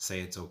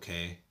say it's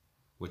okay,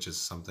 which is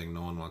something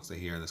no one wants to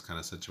hear in this kind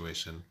of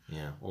situation,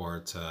 Yeah. or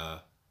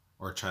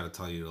try to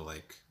tell you to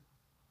like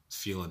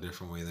feel a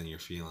different way than you're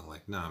feeling.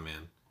 Like, nah,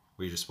 man,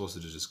 well, you're just supposed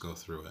to just go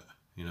through it,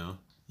 you know?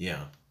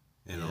 Yeah.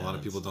 And Yeah, a lot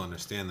of people it's- don't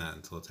understand that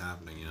until it's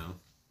happening, you know?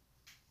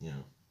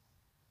 Yeah.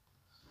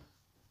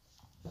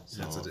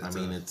 So It's a- I it's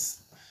mean, a-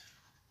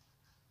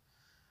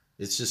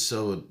 it's just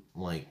so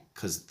like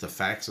because the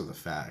facts are the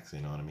facts.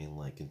 You know what I mean?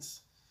 Like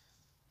it's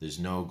there's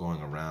no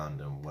going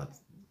around and what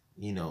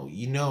you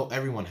know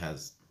everyone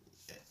has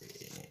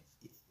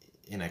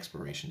an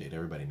expiration date.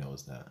 Everybody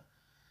knows that.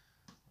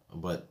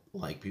 But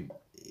like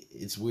people,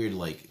 it's weird.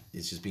 Like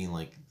it's just being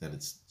like that.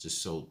 It's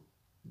just so.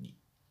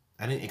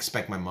 I didn't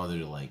expect my mother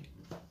to like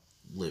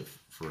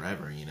live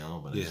forever, you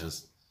know. But it's Yeah.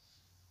 just,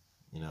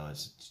 you know,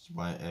 it's just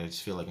why I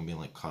just feel like I'm being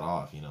like cut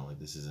off, you know. Like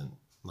this isn't.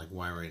 Like,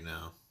 why right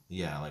now?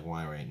 Yeah, like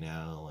why right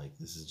now? Like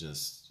this is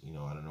just, you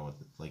know, I don't know what.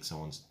 Like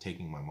someone's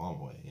taking my mom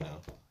away, you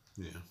know.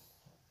 Yeah.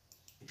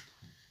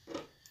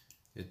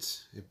 It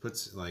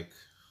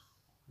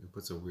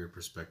puts a weird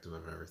perspective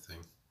of everything.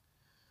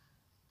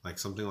 Like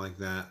something like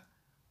that.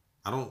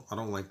 I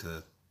don't like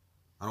to.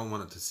 I don't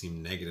want it to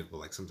seem negative, but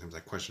like sometimes I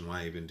question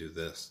why I even do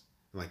this.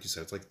 And like you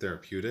said, it's like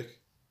therapeutic.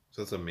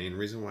 So that's the main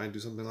reason why I do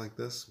something like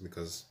this,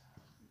 because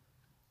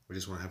we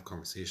just want to have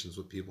conversations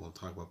with people and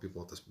talk about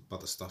about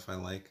the stuff I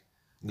like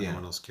that no Yeah.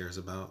 one else cares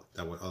about,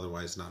 that would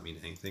otherwise not mean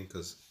anything,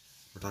 because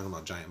we're talking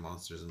about giant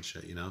monsters and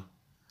shit, you know.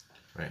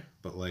 Right.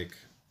 But like,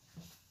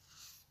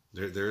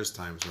 there is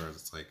times where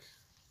it's like,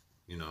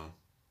 you know,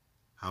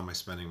 how am I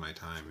spending my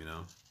time? You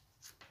know,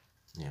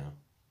 Yeah.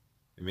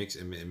 it makes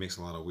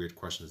a lot of weird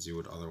questions you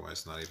would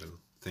otherwise not even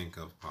think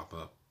of pop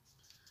up.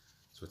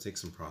 So it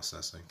takes some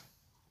processing.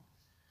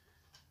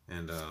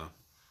 And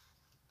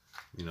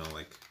you know,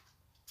 like,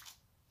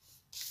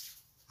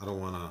 I don't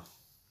wanna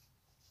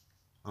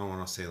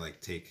say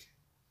like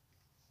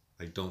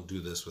don't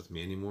do this with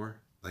me anymore.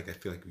 Like, I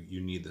feel like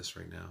you need this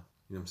right now.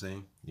 You know what I'm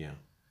saying? Yeah.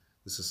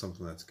 This is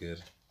something that's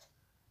good.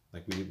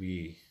 Like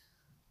we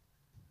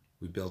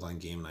build on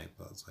game night,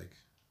 but it's like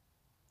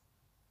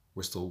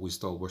we're still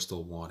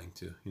wanting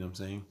to. You know what I'm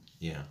saying?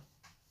 Yeah.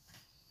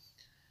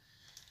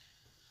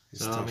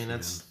 It's So I tough, mean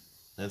man.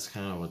 that's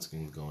kind of what's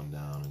been going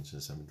down. It's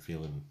just I've been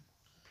feeling,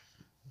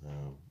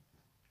 um,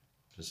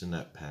 just in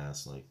that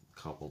past like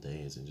couple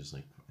days, and just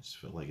like I just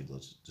felt like it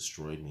just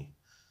destroyed me,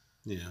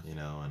 Yeah. you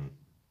know. And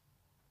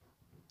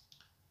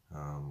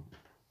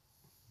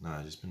no,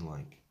 I just been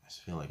like I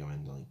just feel like I'm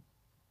in like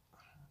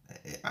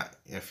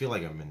I feel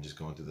like I've been just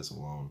going through this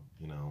alone,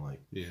 you know.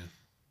 Like Yeah.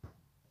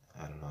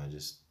 I don't know. I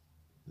just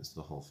this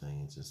the whole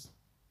thing. It's just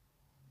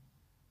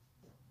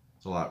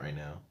it's a lot right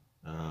now.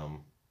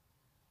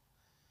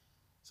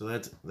 So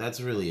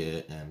that's really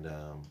it, and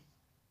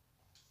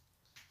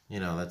you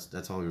know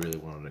that's all we really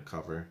wanted to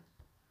cover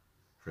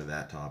for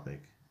that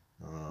topic.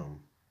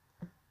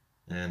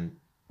 And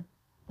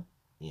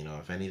you know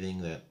if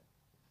anything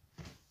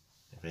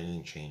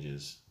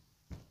changes,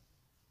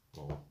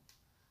 we'll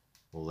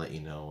let you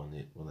know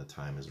when the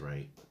time is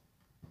right.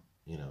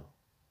 You know,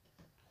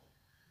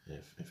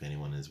 if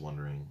anyone is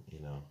wondering, you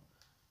know,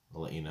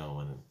 I'll let you know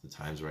when the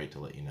time's right to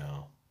let you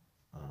know.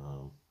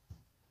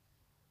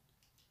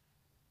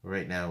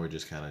 Right now we're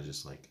just kind of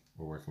just like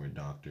we're working with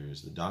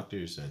doctors. The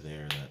doctors are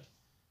there that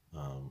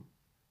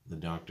the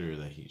doctor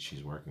that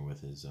she's working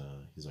with is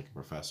he's like a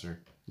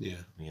professor Yeah.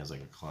 and he has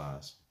like a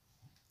class.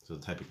 So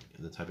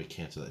the type of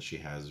cancer that she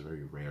has is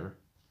very rare.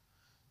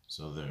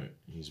 So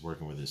he's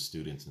working with his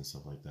students and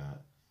stuff like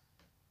that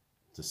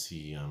to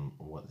see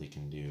what they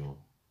can do.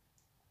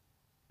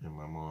 And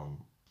my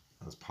mom,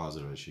 as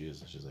positive as she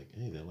is, she's like,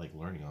 hey, they're like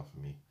learning off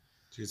of me.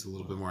 She gets a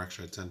little bit more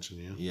extra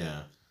attention,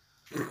 Yeah.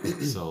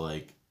 So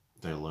like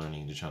they're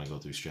learning, they're trying to go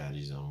through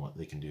strategies on what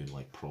they can do to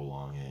like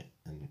prolong it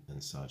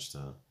and such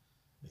to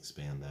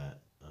expand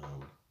that.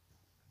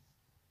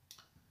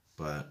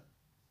 But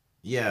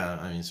yeah,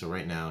 I mean, so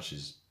right now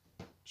she's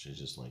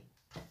just like,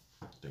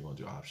 they're going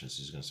through options.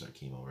 She's gonna start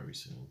chemo very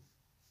soon,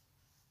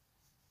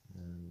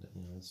 and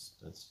you know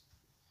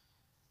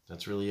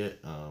that's really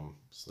it.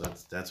 So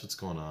that's what's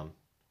going on.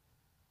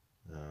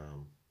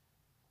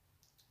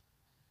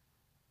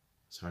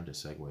 It's hard to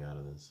segue out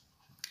of this.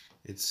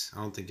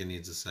 I don't think it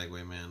needs a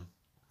segue, man.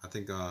 I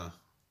think the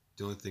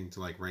only thing to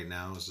like right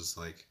now is just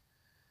like,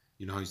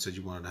 you know how you said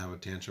you wanted to have a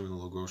tantrum in the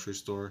little grocery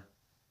store?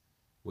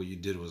 What you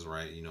did was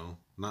right, you know.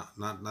 Not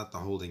the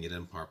holding it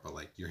in part, but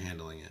like you're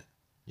handling it.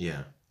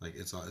 Yeah. Like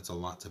it's a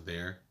lot to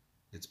bear.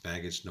 It's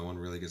baggage no one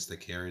really gets to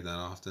carry that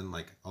often.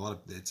 Like a lot of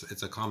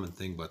it's a common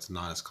thing, but it's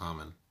not as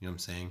common. You know what I'm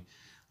saying?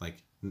 Like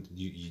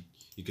you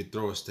could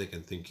throw a stick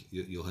and think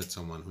you'll hit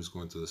someone who's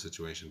going through the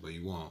situation, but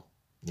you won't.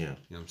 Yeah. You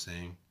know what I'm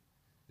saying?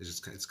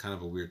 It's kind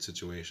of a weird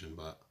situation,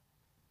 but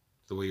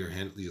the way you're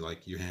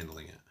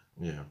handling it.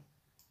 Yeah.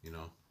 You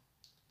know,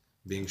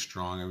 being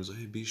strong. I was like,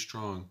 hey, be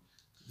strong.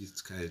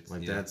 It's kind of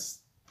like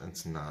that's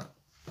not.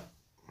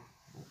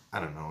 I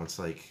don't know. It's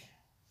like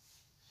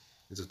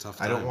it's a tough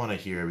time. I don't want to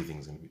hear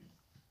everything's gonna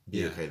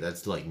be okay.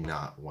 That's like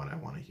not what I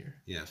want to hear.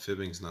 Yeah,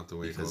 fibbing's not the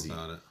way to go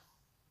about it.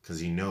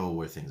 Because you know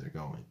where things are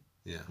going.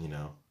 Yeah. You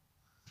know.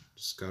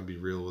 Just gotta be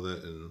real with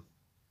it and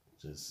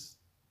just.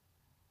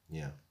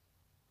 Yeah.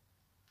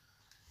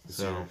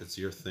 It's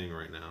your thing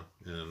right now,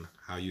 and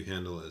how you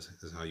handle it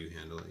is how you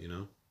handle it. You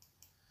know.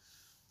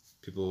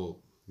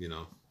 People, you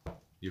know,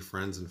 your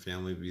friends and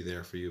family will be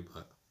there for you,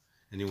 but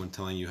anyone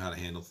telling you how to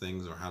handle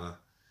things or how to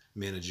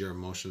manage your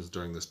emotions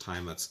during this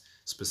time that's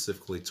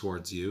specifically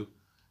towards you,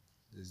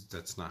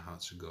 that's not how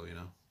it should go, you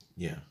know?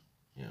 Yeah.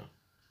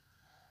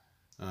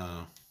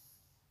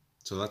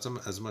 So that's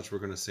as much we're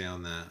going to say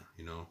on that.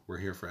 You know, we're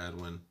here for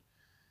Edwin.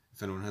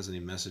 If anyone has any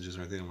messages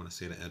or anything I want to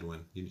say to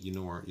Edwin, you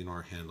know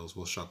our handles.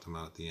 We'll shut them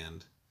out at the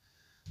end.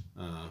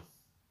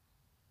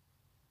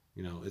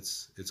 You know,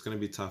 it's going to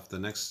be tough. The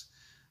next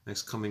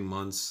coming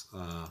months,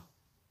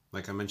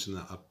 like I mentioned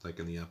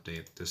in the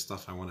update, there's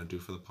stuff I want to do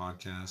for the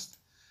podcast.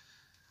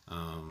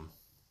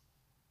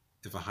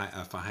 If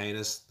a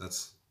hiatus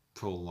that's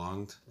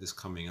prolonged is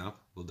coming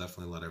up, we'll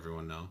definitely let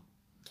everyone know.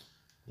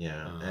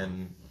 Yeah,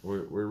 and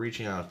we're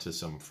reaching out to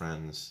some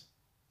friends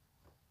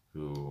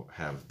who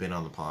have been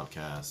on the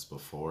podcast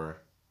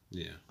before.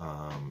 Yeah.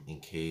 In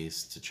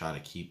case to try to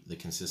keep the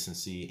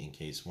consistency in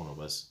case one of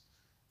us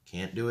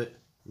can't do it.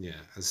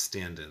 Yeah, as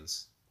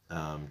stand-ins.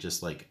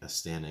 Just like a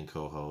stand-in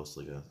co-host,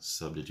 like a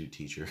substitute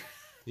teacher.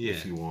 Yeah.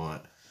 If you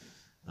want.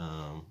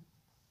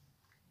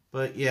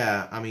 But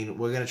yeah, I mean,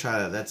 we're gonna try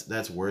to.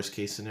 That's worst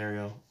case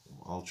scenario.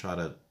 I'll try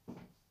to.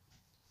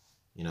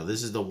 You know,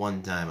 this is the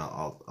one time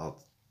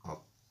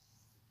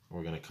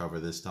we're gonna cover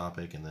this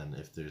topic, and then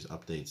if there's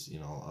updates, you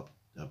know,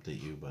 I'll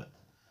update you. But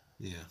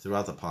yeah,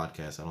 throughout the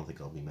podcast, I don't think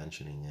I'll be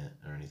mentioning it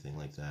or anything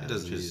like that. It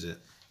doesn't need it.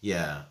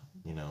 Yeah,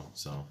 you know.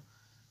 So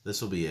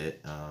this will be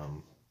it.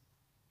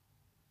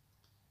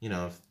 You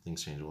know, if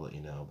things change, we'll let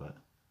you know. But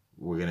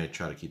we're gonna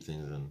try to keep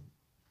things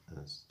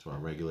to our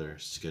regular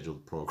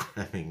scheduled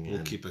programming.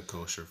 We'll keep it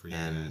kosher for you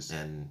guys,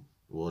 and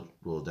we'll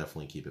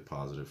definitely keep it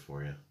positive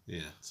for you.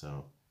 Yeah.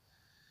 So.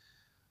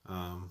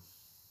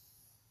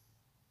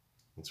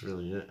 That's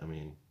really it. I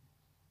mean,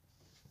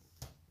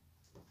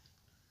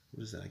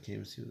 what is that? I can't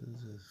even see what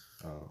this is.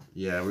 Oh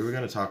yeah, we were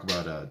gonna talk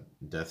about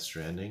Death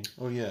Stranding.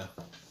 Oh yeah.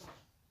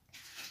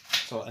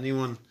 So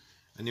anyone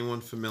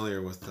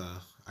familiar with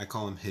I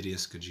call him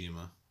Hideous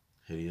Kojima.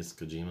 Hideous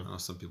Kojima. I know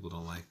some people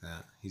don't like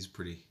that. He's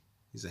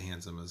a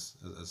handsome as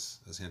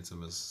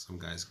handsome as some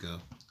guys go.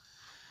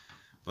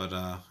 But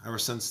ever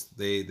since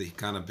they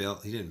kind of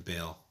bailed, he didn't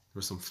bail. There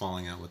was some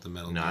falling out with the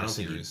Metal Gear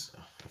series.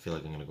 I feel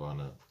like I'm gonna go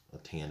on a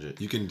tangent.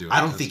 You can do it.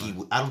 I don't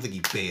think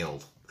he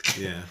bailed.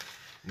 Yeah.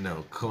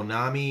 No,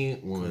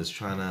 Konami was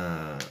trying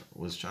to.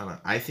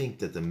 I think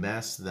that the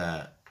mess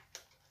that.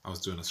 I was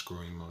doing a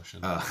screwing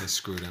motion. They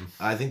screwed him.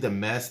 I think the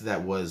mess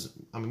that was.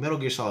 I mean, Metal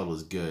Gear Solid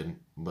was good,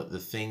 but the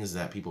things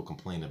that people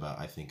complained about,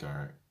 I think,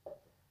 are.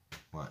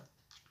 What?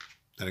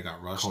 That it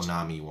got rushed.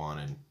 Konami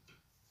wanted.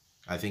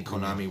 I think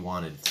Konami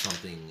wanted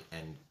something,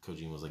 and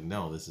Kojima was like,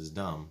 "No, this is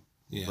dumb."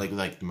 Yeah. Like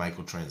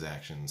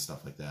microtransactions and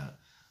stuff like that,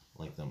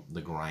 like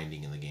the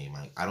grinding in the game.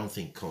 I don't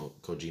think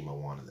Kojima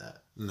wanted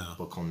that. No.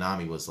 But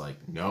Konami was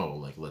like, no,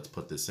 like let's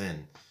put this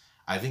in.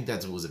 I think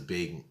that was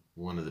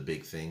one of the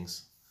big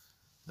things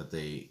that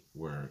they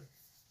were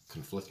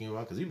conflicting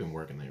about because he'd been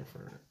working there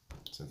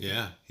since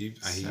he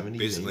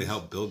basically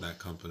helped build that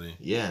company.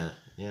 Yeah.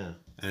 And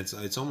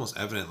it's almost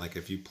evident, like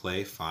if you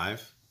play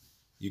 5,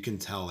 you can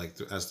tell like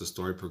as the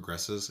story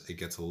progresses, it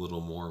gets a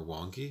little more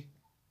wonky,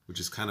 which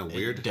is kind of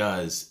weird. It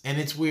does. And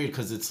it's weird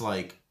because it's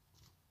like,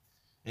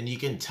 and you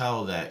can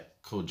tell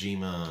that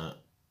Kojima,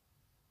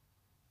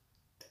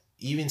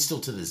 even still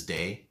to this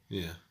day,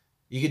 Yeah.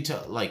 you can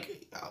tell,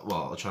 like,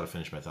 well, I'll try to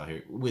finish my thought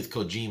here. With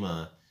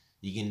Kojima,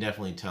 you can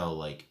definitely tell,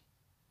 like,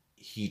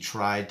 he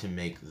tried to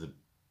make the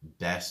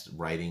best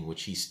writing,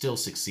 which he still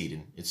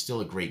succeeded. It's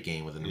still a great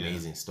game with an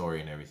amazing story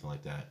and everything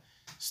like that.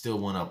 Still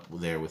went up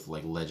there with,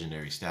 like,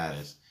 legendary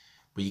status.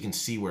 But you can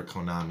see where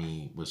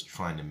Konami was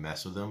trying to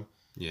mess with him.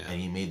 Yeah.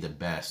 And he made the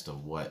best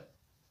of what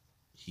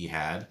he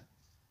had.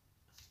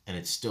 And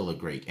it's still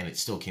and it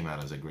still came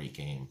out as a great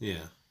game.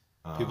 Yeah.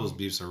 People's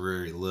beefs are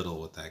very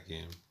little with that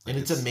game. Like, and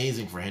it's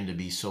amazing for him to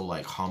be so,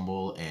 like,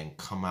 humble and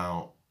come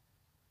out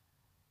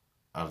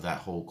of that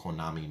whole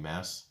Konami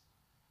mess,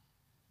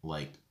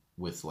 like,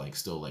 with, like,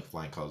 still, like,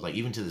 flying colors. Like,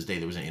 even to this day,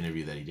 there was an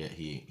interview that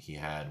he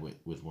had with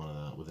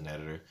an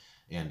editor,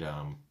 and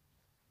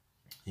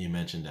he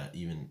mentioned that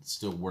even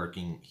still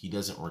working, he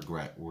doesn't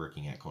regret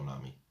working at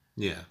Konami.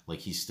 Yeah. Like,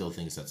 he still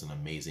thinks that's an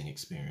amazing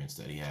experience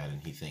that he had,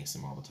 and he thanks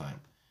him all the time.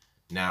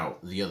 Now,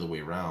 the other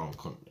way around,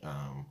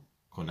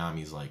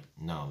 Konami's like,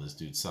 no, this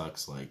dude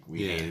sucks. Like,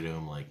 we hated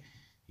him. Like,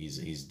 he's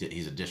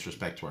a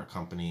disrespect to our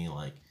company.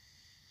 Like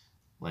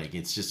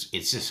it's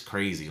just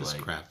crazy. It's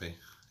like crappy.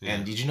 Yeah.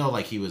 And did you know,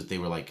 like, they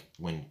were like,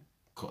 when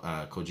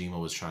Kojima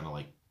was trying to,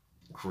 like,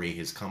 create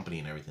his company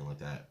and everything like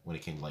that, when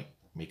it came to, like,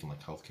 making,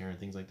 like, healthcare and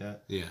things like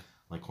that. Yeah.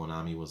 Like,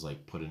 Konami was,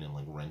 like, putting in,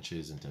 like,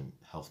 wrenches into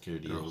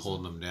healthcare deals.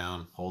 Holding them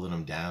down. Holding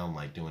them down,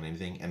 like, doing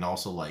anything. And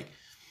also, like,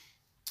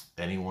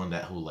 anyone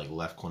who like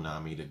left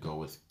Konami to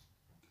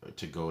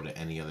go to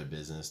any other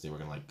business, they were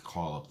gonna, like,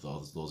 call up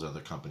those other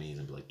companies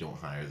and be like, don't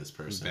hire this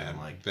person.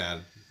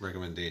 Bad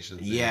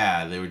recommendations.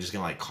 Yeah, they were just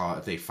gonna, like, call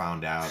if they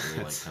found out. They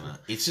were, like, kind of.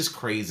 It's just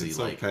crazy. It's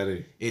so like,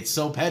 petty. It's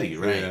so petty,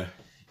 right? Yeah.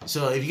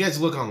 So if you guys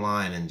look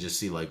online and just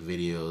see, like,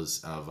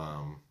 videos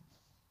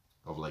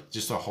of like,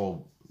 just a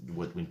whole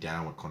what went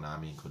down with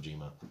Konami and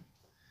Kojima.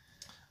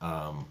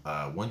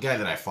 One guy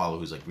that I follow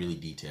who's, like, really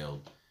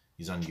detailed.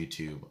 He's on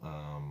YouTube.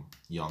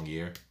 Young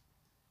Year.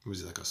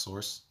 Was he like a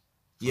source?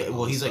 Yeah,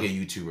 well, he's like a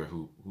YouTuber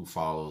who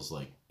follows,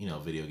 like, you know,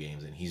 video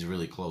games, and he's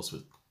really close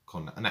with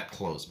Konami. Not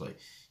close, but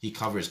he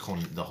covers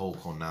the whole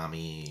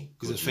Konami.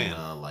 He's a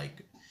fan.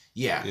 Like,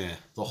 yeah,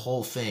 the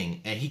whole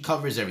thing, and he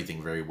covers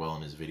everything very well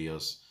in his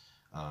videos.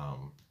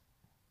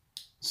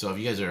 So if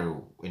you guys are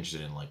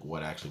interested in, like,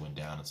 what actually went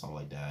down and stuff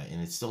like that, and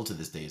it's still to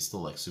this day, it's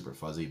still, like, super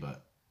fuzzy,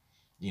 but,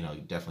 you know,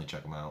 definitely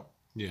check him out.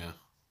 Yeah,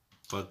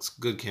 but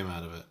good came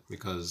out of it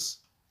because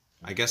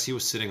I guess he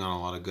was sitting on a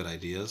lot of good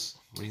ideas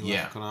when he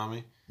left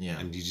Konami. Yeah.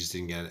 And he just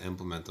didn't get to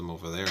implement them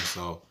over there.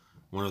 So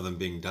one of them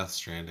being Death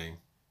Stranding,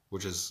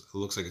 which it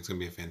looks like it's going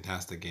to be a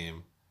fantastic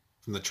game.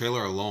 From the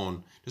trailer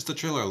alone, just the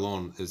trailer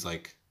alone is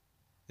like,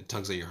 it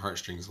tugs at your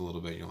heartstrings a little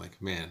bit. You're like,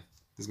 man,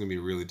 this is going to be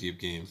a really deep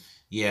game.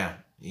 Yeah.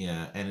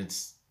 And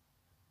it's,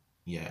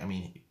 I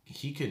mean,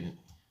 he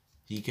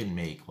could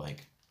make,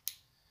 like,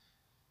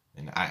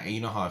 and you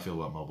know how I feel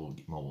about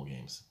mobile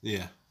games.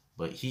 Yeah.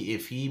 But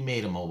if he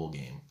made a mobile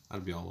game,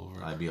 I'd be all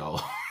over it. I'd be all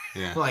over.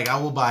 Yeah. Like, I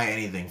will buy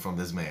anything from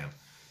this man.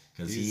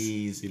 Because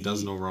he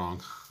does no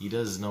wrong. He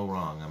does no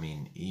wrong. I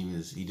mean,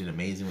 he did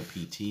amazing with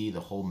PT,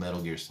 the whole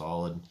Metal Gear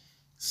Solid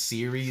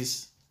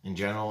series in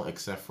general,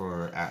 except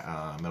for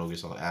Metal Gear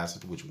Solid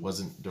Acid, which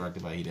wasn't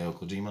directed by Hideo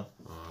Kojima,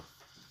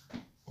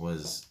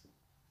 was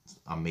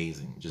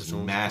amazing. Just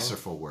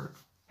masterful work.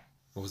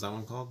 What was that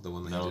one called? The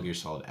one that Metal Gear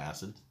Solid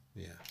Acid.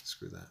 Yeah,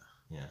 screw that.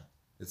 Yeah.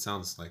 It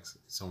sounds like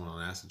someone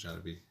on acid tried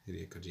to be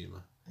Hideo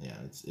Kojima. Yeah,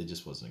 it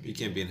just wasn't a good He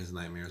can't game. be in his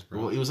nightmares,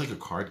 bro. Well, it was like a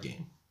card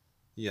game.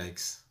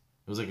 Yikes.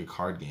 It was like a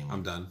card game.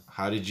 I'm done.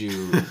 How did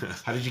you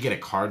get a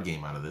card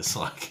game out of this?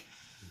 Like,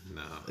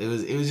 no. It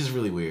was just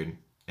really weird.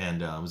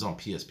 And it was on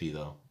PSP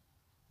though.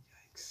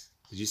 Yikes.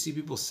 Did you see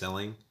people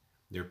selling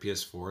their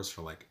PS4s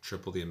for like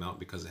triple the amount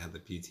because it had the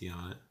PT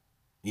on it?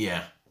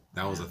 Yeah.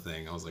 That was a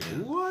thing. I was like,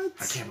 what?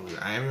 I can't believe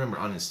it. I remember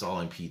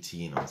uninstalling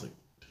PT and I was like,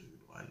 dude,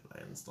 why did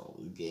I install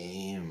this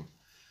game?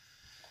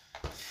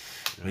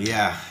 But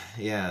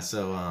yeah.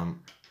 So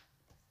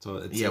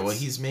well,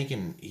 he's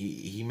making.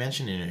 He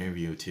mentioned in an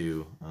interview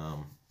too,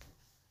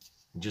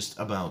 just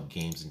about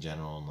games in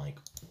general and like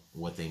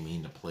what they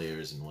mean to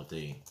players and what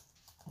they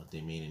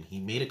mean. And he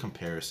made a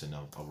comparison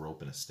of a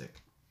rope and a stick.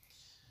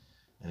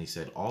 And he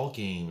said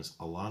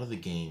a lot of the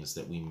games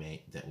that we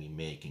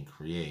make and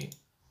create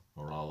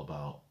are all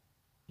about,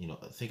 you know,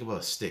 think about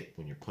a stick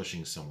when you're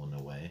pushing someone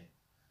away.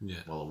 Yeah.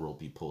 While a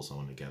rope, you pull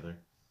someone together,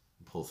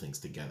 you pull things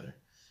together.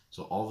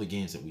 So all the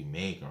games that we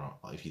make are,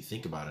 if you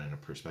think about it in a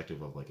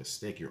perspective of like a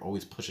stick, you're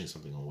always pushing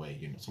something away.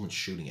 You know, someone's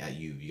shooting at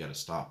you, you got to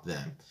stop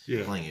them. Yeah.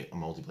 You're playing a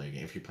multiplayer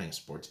game. If you're playing a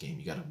sports game,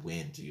 you got to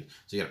win. So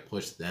you got to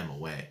push them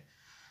away.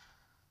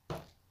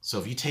 So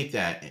if you take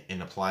that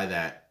and apply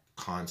that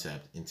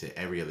concept into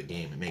every other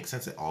game, it makes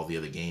sense that all the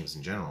other games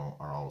in general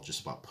are all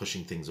just about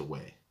pushing things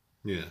away.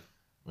 Yeah.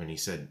 When he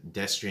said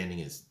Death Stranding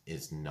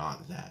is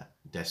not that.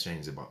 Death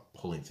Stranding is about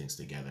pulling things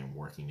together and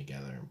working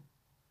together and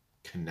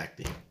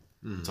connecting.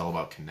 Mm-hmm. It's all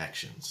about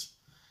connections.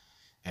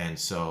 And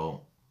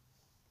so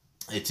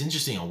it's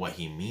interesting on what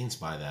he means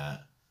by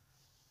that,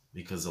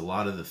 because a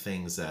lot of the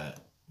things that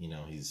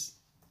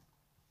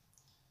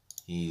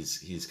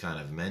he's kind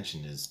of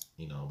mentioned is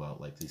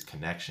about like these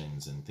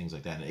connections and things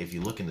like that. And if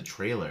you look in the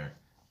trailer,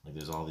 like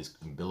there's all these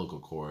umbilical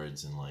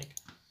cords and like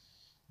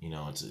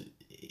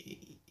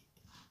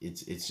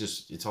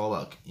it's all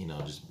about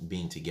just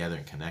being together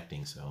and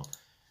connecting. So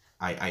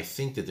I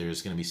think that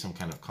there's going to be some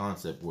kind of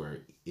concept where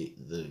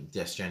the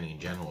Death Stranding in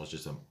general is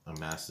just a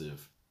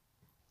massive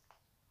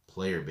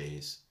player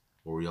base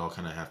where we all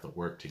kind of have to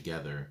work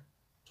together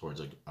towards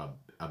like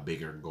a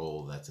bigger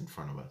goal that's in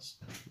front of us.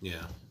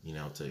 Yeah.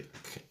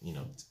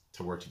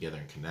 To work together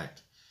and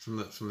connect. From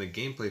the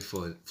gameplay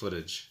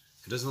footage,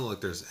 it doesn't look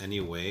like there's any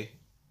way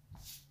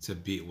to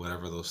beat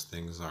whatever those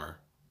things are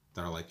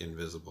that are like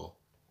invisible.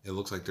 It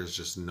looks like there's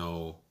just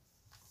no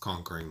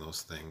conquering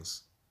those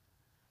things.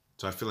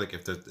 So I feel like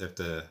if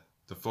the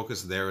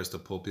focus there is to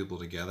pull people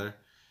together,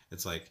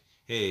 it's like,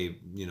 hey,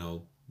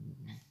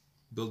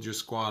 build your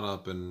squad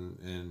up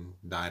and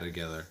die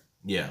together.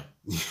 Yeah.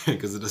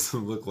 Because it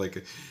doesn't look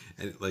like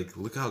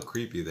look how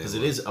creepy they look. Because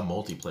it is a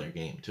multiplayer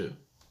game too.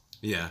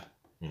 Yeah.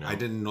 I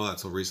didn't know that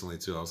till recently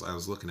too. I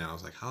was looking at it, I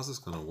was like, how's this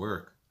gonna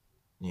work?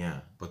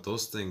 Yeah. But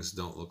those things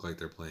don't look like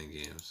they're playing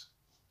games.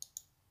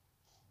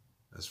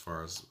 As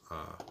far as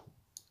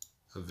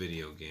a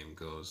video game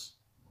goes.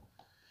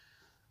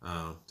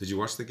 Did you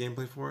watch the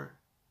gameplay for it?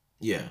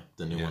 Yeah,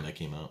 the new one that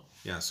came out.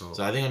 Yeah, so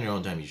I think on your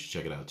own time you should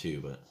check it out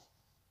too. But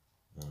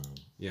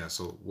yeah,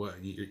 so what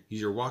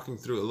you're walking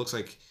through? It looks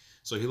like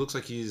he looks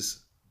like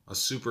he's a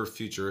super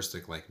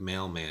futuristic like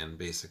mailman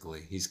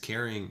basically. He's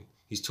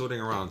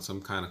toting around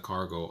some kind of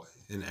cargo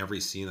in every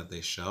scene that they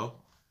show.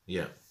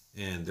 Yeah.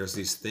 And there's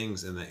these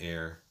things in the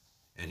air,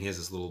 and he has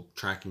this little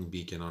tracking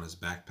beacon on his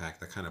backpack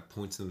that kind of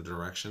points in the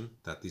direction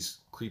that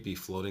these creepy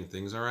floating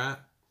things are at.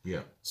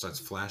 Yeah. Starts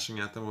flashing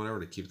at them, whatever,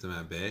 to keep them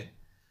at bay.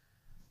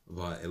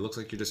 But it looks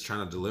like you're just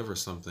trying to deliver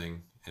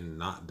something and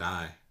not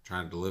die.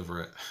 Trying to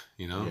deliver it,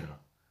 Yeah.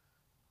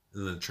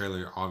 In the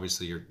trailer,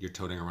 obviously, you're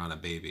toting around a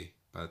baby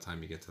by the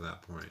time you get to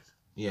that point.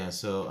 Yeah,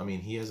 so, I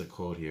mean, he has a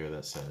quote here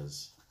that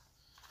says,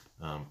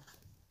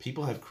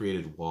 people have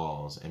created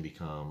walls and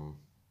become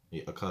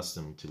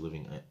accustomed to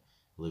living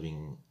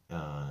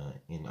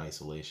in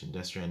isolation.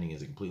 Death Stranding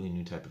is a completely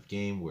new type of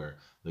game where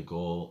the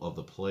goal of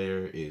the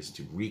player is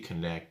to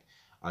reconnect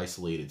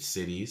isolated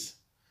cities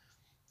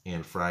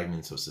and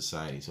fragments of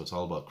society. So it's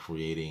all about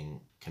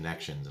creating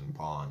connections and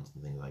bonds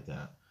and things like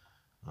that.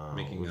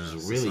 Making a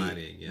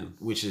society again.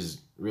 Which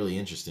is really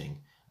interesting.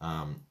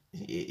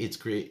 It's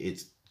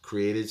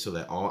created so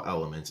that all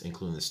elements,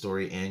 including the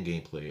story and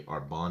gameplay,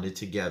 are bonded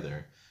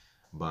together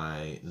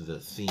by the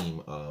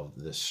theme of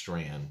the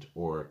strand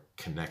or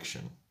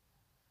connection.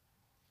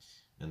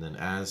 And then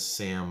as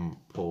Sam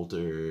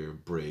Poulter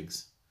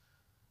Briggs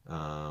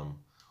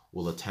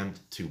will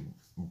attempt to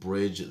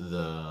bridge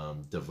the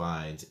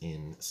divides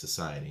in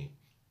society,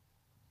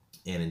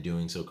 and in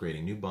doing so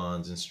creating new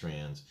bonds and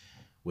strands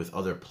with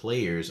other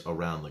players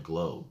around the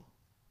globe.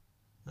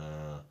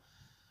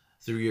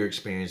 Through your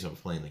experience of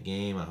playing the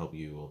game, I hope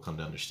you will come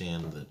to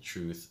understand the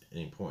truth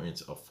and importance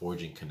of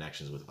forging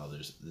connections with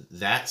others.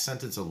 That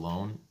sentence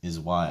alone is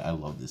why I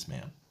love this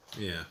man.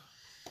 Yeah.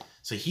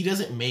 So he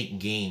doesn't make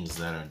games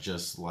that are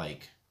just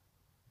like,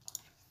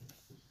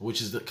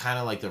 which is the kind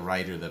of like the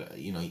writer that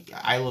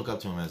I look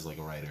up to him as like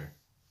a writer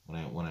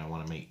when I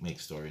want to make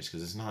stories,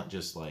 because it's not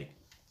just like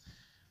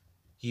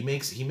he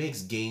makes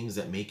games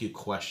that make you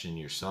question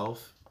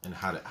yourself and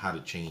how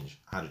to change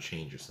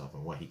yourself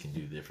and what he can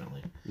do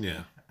differently.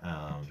 Yeah.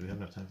 Do we have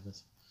enough time for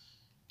this?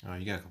 Oh,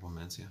 you got a couple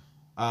minutes,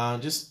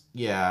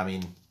 yeah. I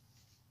mean,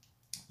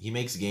 he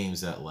makes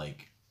games that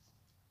like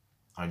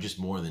are just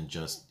more than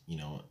just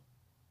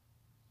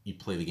you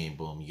play the game,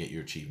 boom, you get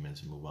your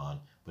achievements and move on.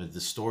 But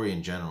the story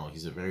in general,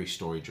 he's a very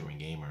story-driven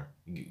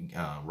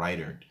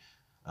writer,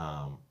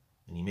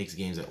 and he makes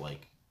games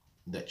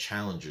that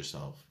challenge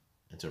yourself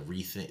and to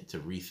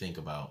rethink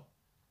about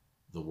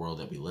the world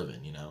that we live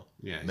in.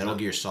 Yeah. Metal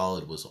Gear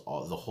Solid was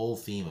the whole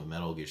theme of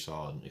Metal Gear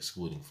Solid,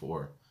 excluding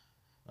 4,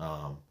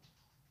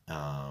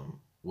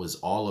 was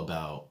all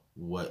about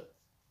what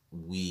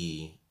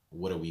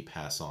do we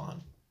pass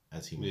on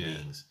as human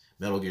beings.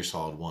 Metal Gear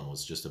Solid 1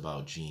 was just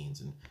about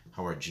genes and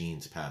how our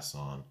genes pass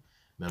on.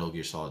 Metal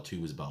Gear Solid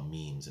 2 was about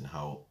memes and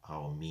how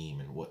a meme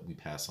and what we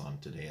pass on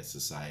today as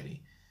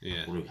society.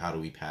 Yeah. How do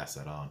we pass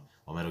that on?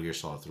 While Metal Gear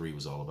Solid 3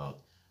 was all about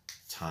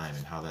time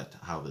and how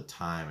the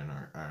time and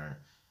our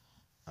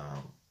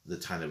the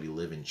time that we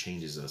live in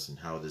changes us, and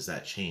how does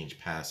that change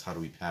how do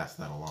we pass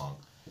that along?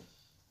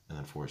 And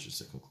then 4 is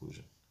just a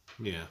conclusion.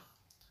 Yeah.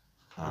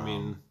 I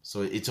mean,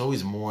 so it's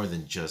always more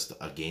than just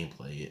a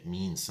gameplay. It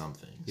means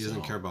something. He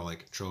doesn't care about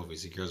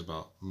trophies. He cares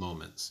about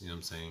moments. You know what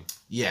I'm saying?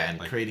 Yeah,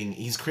 and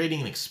he's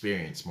creating an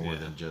experience more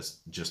than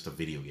just a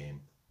video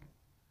game.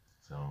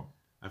 So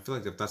I feel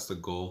like if that's the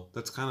goal,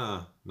 that's kind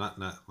of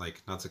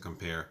not to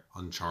compare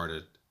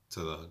Uncharted to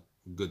the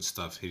good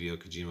stuff Hideo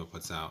Kojima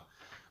puts out,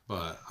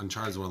 but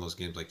Uncharted is one of those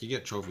games you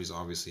get trophies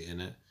obviously in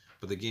it,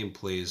 but the game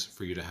plays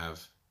for you to have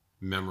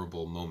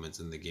memorable moments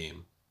in the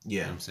game. You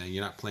know Yeah. what I'm saying?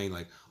 You're not playing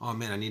like, oh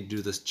man, I need to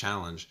do this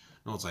challenge.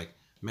 No, it's like,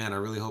 man, I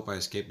really hope I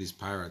escape these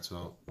pirates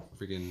without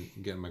freaking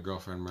getting my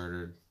girlfriend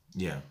murdered.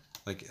 Yeah.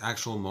 Like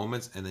actual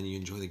moments, and then you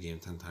enjoy the game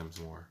 10 times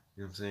more.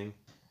 You know what I'm saying?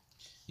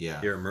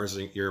 Yeah. You're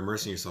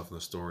immersing yourself in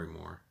the story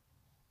more.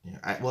 Yeah.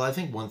 I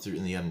think 1 through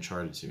in the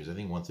Uncharted series, I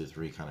think 1 through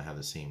 3 kind of have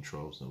the same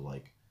tropes of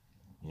like,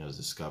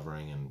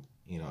 discovering and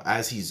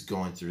as he's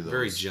going through those.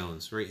 Very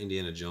Jones, very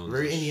Indiana Jones.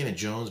 Very Indiana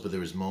Jones, but there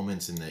was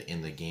moments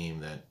in the game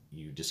that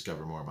you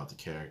discover more about the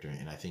character,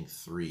 and I think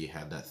 3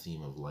 had that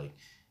theme of like,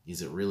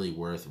 is it really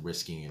worth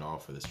risking it all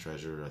for this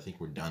treasure? I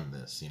think we're done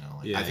this,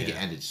 Like, Yeah, I think yeah.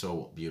 it ended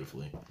so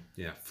beautifully.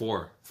 Yeah,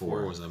 4.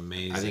 4 was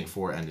amazing. I think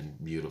 4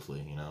 ended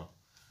beautifully.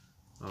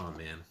 Oh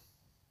man,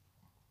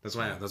 that's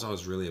why I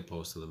was really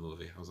opposed to the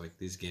movie. I was like,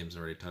 these games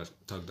already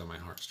tugged on my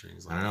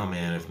heartstrings. Like, I don't know,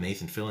 man. If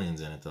Nathan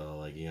Fillion's in it though,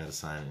 like you gotta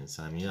sign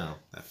me up.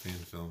 That fan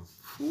film.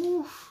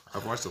 Whew.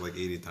 I've watched it like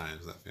 80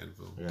 times. That fan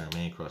film. Yeah,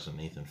 man crush on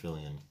Nathan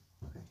Fillion.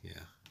 Yeah,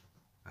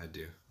 I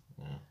do.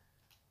 Yeah.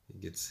 It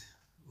gets.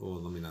 Oh,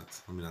 let me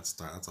not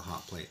start. That's a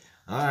hot plate.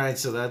 All right,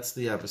 so that's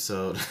the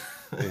episode.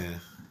 Yeah,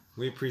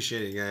 we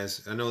appreciate it,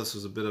 guys. I know this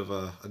was a bit of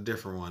a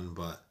different one,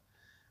 but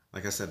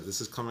like I said, this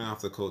is coming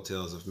off the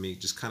coattails of me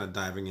just kind of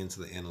diving into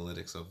the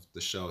analytics of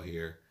the show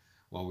here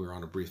while we were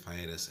on a brief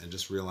hiatus, and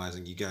just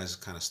realizing you guys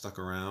kind of stuck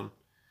around,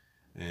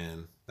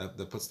 and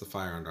that puts the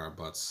fire under our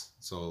butts.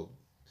 So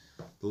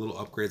the little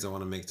upgrades I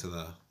want to make to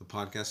the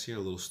podcast here, a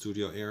little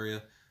studio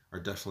area, are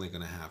definitely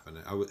going to happen.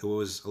 It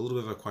was a little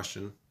bit of a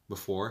question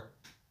before.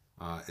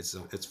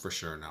 It's for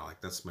sure now.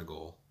 Like, that's my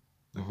goal.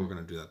 Like, we're going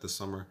to do that this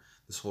summer.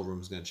 This whole room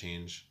is going to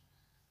change.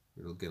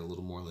 It'll get a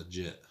little more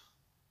legit.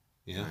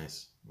 Yeah.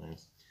 Nice. All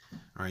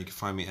right, you can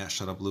find me at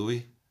Shut Up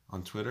Louie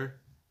on Twitter.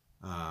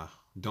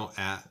 Don't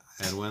at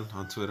Edwin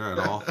on Twitter at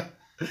all.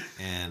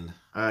 And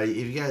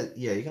if you guys,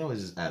 you can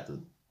always just add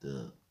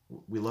the.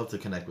 We love to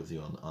connect with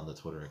you on the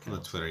Twitter account.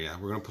 on the Twitter, yeah,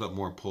 we're gonna put up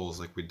more polls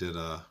like we did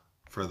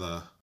for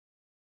the